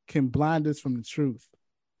can blind us from the truth.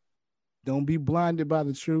 Don't be blinded by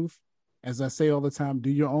the truth. As I say all the time, do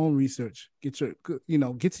your own research. Get to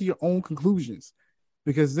your own conclusions,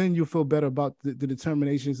 because then you'll feel better about the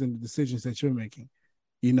determinations and the decisions that you're making.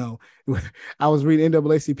 I was reading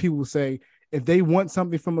NAACP, people say if they want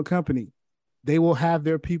something from a company, they will have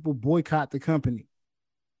their people boycott the company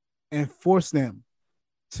and force them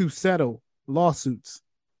to settle lawsuits.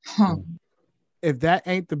 If that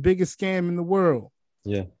ain't the biggest scam in the world.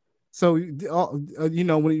 Yeah. So,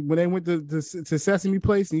 when they went to Sesame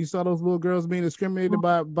Place and you saw those little girls being discriminated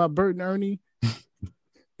by Bert and Ernie,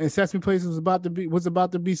 and Sesame Place was about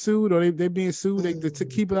to be sued, or they being sued to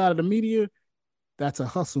keep it out of the media, that's a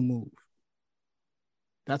hustle move.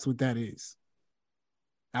 That's what that is.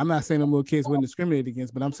 I'm not saying them little kids weren't discriminated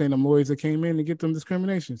against, but I'm saying them lawyers that came in to get them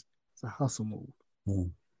discriminations. It's a hustle move.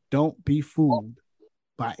 Don't be fooled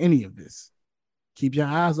by any of this. Keep your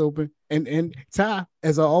eyes open. And Ty,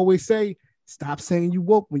 as I always say, Stop saying you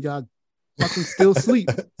woke when y'all fucking still sleep.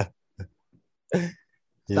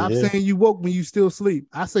 Stop saying you woke when you still sleep.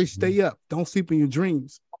 I say stay up. Don't sleep in your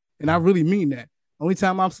dreams. And I really mean that. Only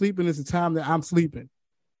time I'm sleeping is the time that I'm sleeping.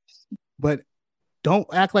 But don't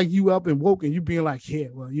act like you up and woke and you being like, yeah,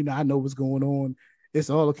 well, I know what's going on. It's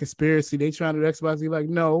all a conspiracy. They trying to expose you. Like,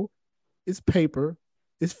 no, it's paper,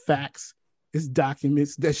 it's facts, it's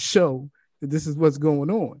documents that show that this is what's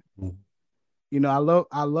going on.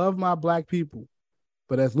 I love my Black people,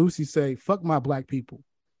 but as Lucy say, fuck my Black people.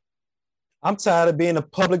 I'm tired of being a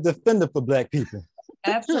public defender for Black people.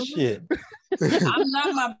 Absolutely. Shit. I'm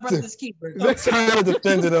not my brother's keeper. I'm tired of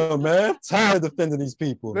defending them, man. Tired of defending these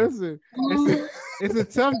people. Listen, it's a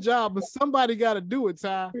tough job, but somebody got to do it,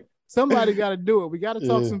 Ty. Somebody got to do it. We got to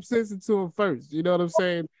talk some sense into them first. You know what I'm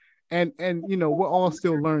saying? And we're all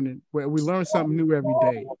still learning. We learn something new every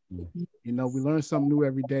day. We learn something new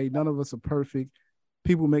every day. None of us are perfect.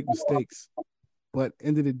 People make mistakes, but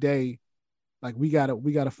end of the day, like we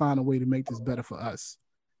gotta find a way to make this better for us.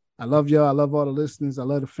 I love y'all. I love all the listeners. I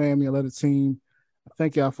love the family. I love the team.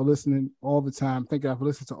 Thank y'all for listening all the time. Thank y'all for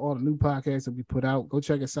listening to all the new podcasts that we put out. Go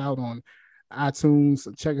check us out on iTunes.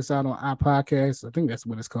 Check us out on iPodcasts. I think that's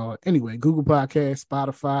what it's called. Anyway, Google Podcasts,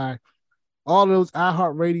 Spotify, all those,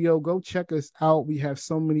 iHeartRadio. Go check us out. We have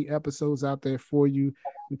so many episodes out there for you.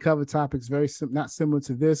 We cover topics not similar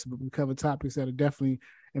to this, but we cover topics that are definitely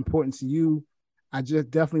important to you. I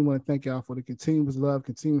just definitely want to thank y'all for the continuous love,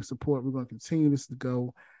 continuous support. We're going to continue this to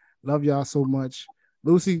go. Love y'all so much.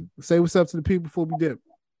 Lucy, say what's up to the people before we dip.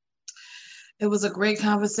 It was a great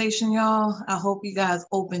conversation, y'all. I hope you guys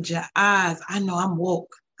opened your eyes. I know I'm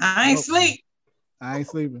woke. I ain't sleep. I ain't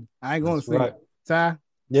sleeping. I ain't going to sleep. Right. Ty?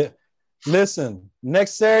 Yeah. Listen,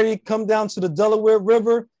 next Saturday, come down to the Delaware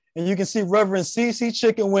River and you can see Reverend CC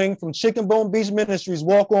Chicken Wing from Chicken Bone Beach Ministries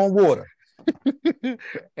walk on water.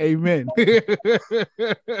 Amen.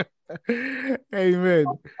 Amen.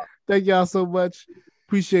 Thank y'all so much.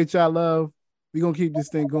 Appreciate y'all love. We're going to keep this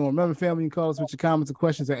thing going. Remember, family, you can call us with your comments or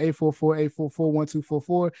questions at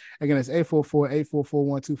 844-844-1244. Again, it's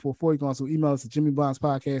 844-844-1244. You can also email us at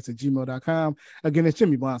jimmybondspodcast@gmail.com. Again, it's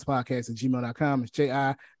jimmybondspodcast@gmail.com. It's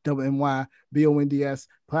JIMMYBONDS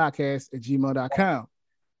podcast@gmail.com.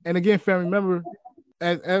 And again, family, remember,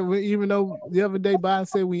 even though the other day Biden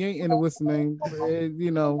said we ain't in the what's the name,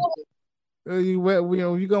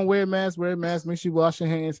 you're gonna wear a mask, make sure you wash your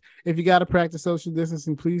hands. If you gotta practice social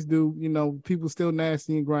distancing, please do. People still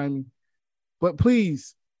nasty and grimy. But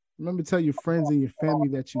please remember to tell your friends and your family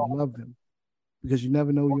that you love them, because you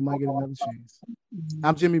never know, you might get another chance.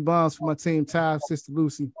 I'm Jimmy Bonds for my team, Ty, Sister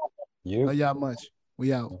Lucy. Love y'all much.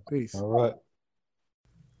 We out. Peace. All right.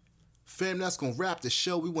 Fam, that's going to wrap the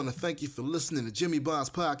show. We want to thank you for listening to Jimmy Bonds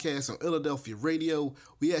Podcast on Philadelphia Radio.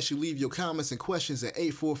 We ask you leave your comments and questions at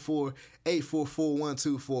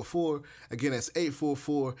 844-844-1244. Again, that's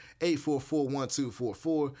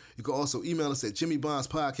 844-844-1244. You can also email us at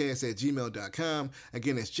jimmybondspodcast@gmail.com.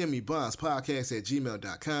 Again, that's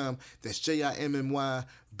jimmybondspodcast@gmail.com. That's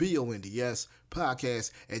JIMMYBONDS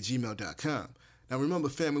podcast@gmail.com. Now remember,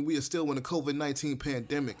 family, we are still in the COVID-19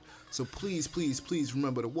 pandemic, so please, please, please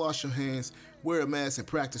remember to wash your hands, wear a mask, and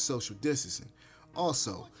practice social distancing.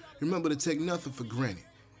 Also, remember to take nothing for granted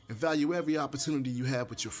and value every opportunity you have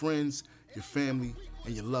with your friends, your family,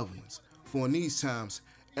 and your loved ones. For in these times,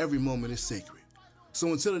 every moment is sacred.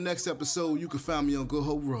 So until the next episode, you can find me on Good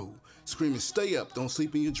Hope Road, screaming, stay up, don't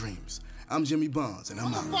sleep in your dreams. I'm Jimmy Bonds, and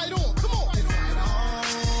I'm out. Fight on, come on.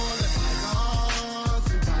 Fight on.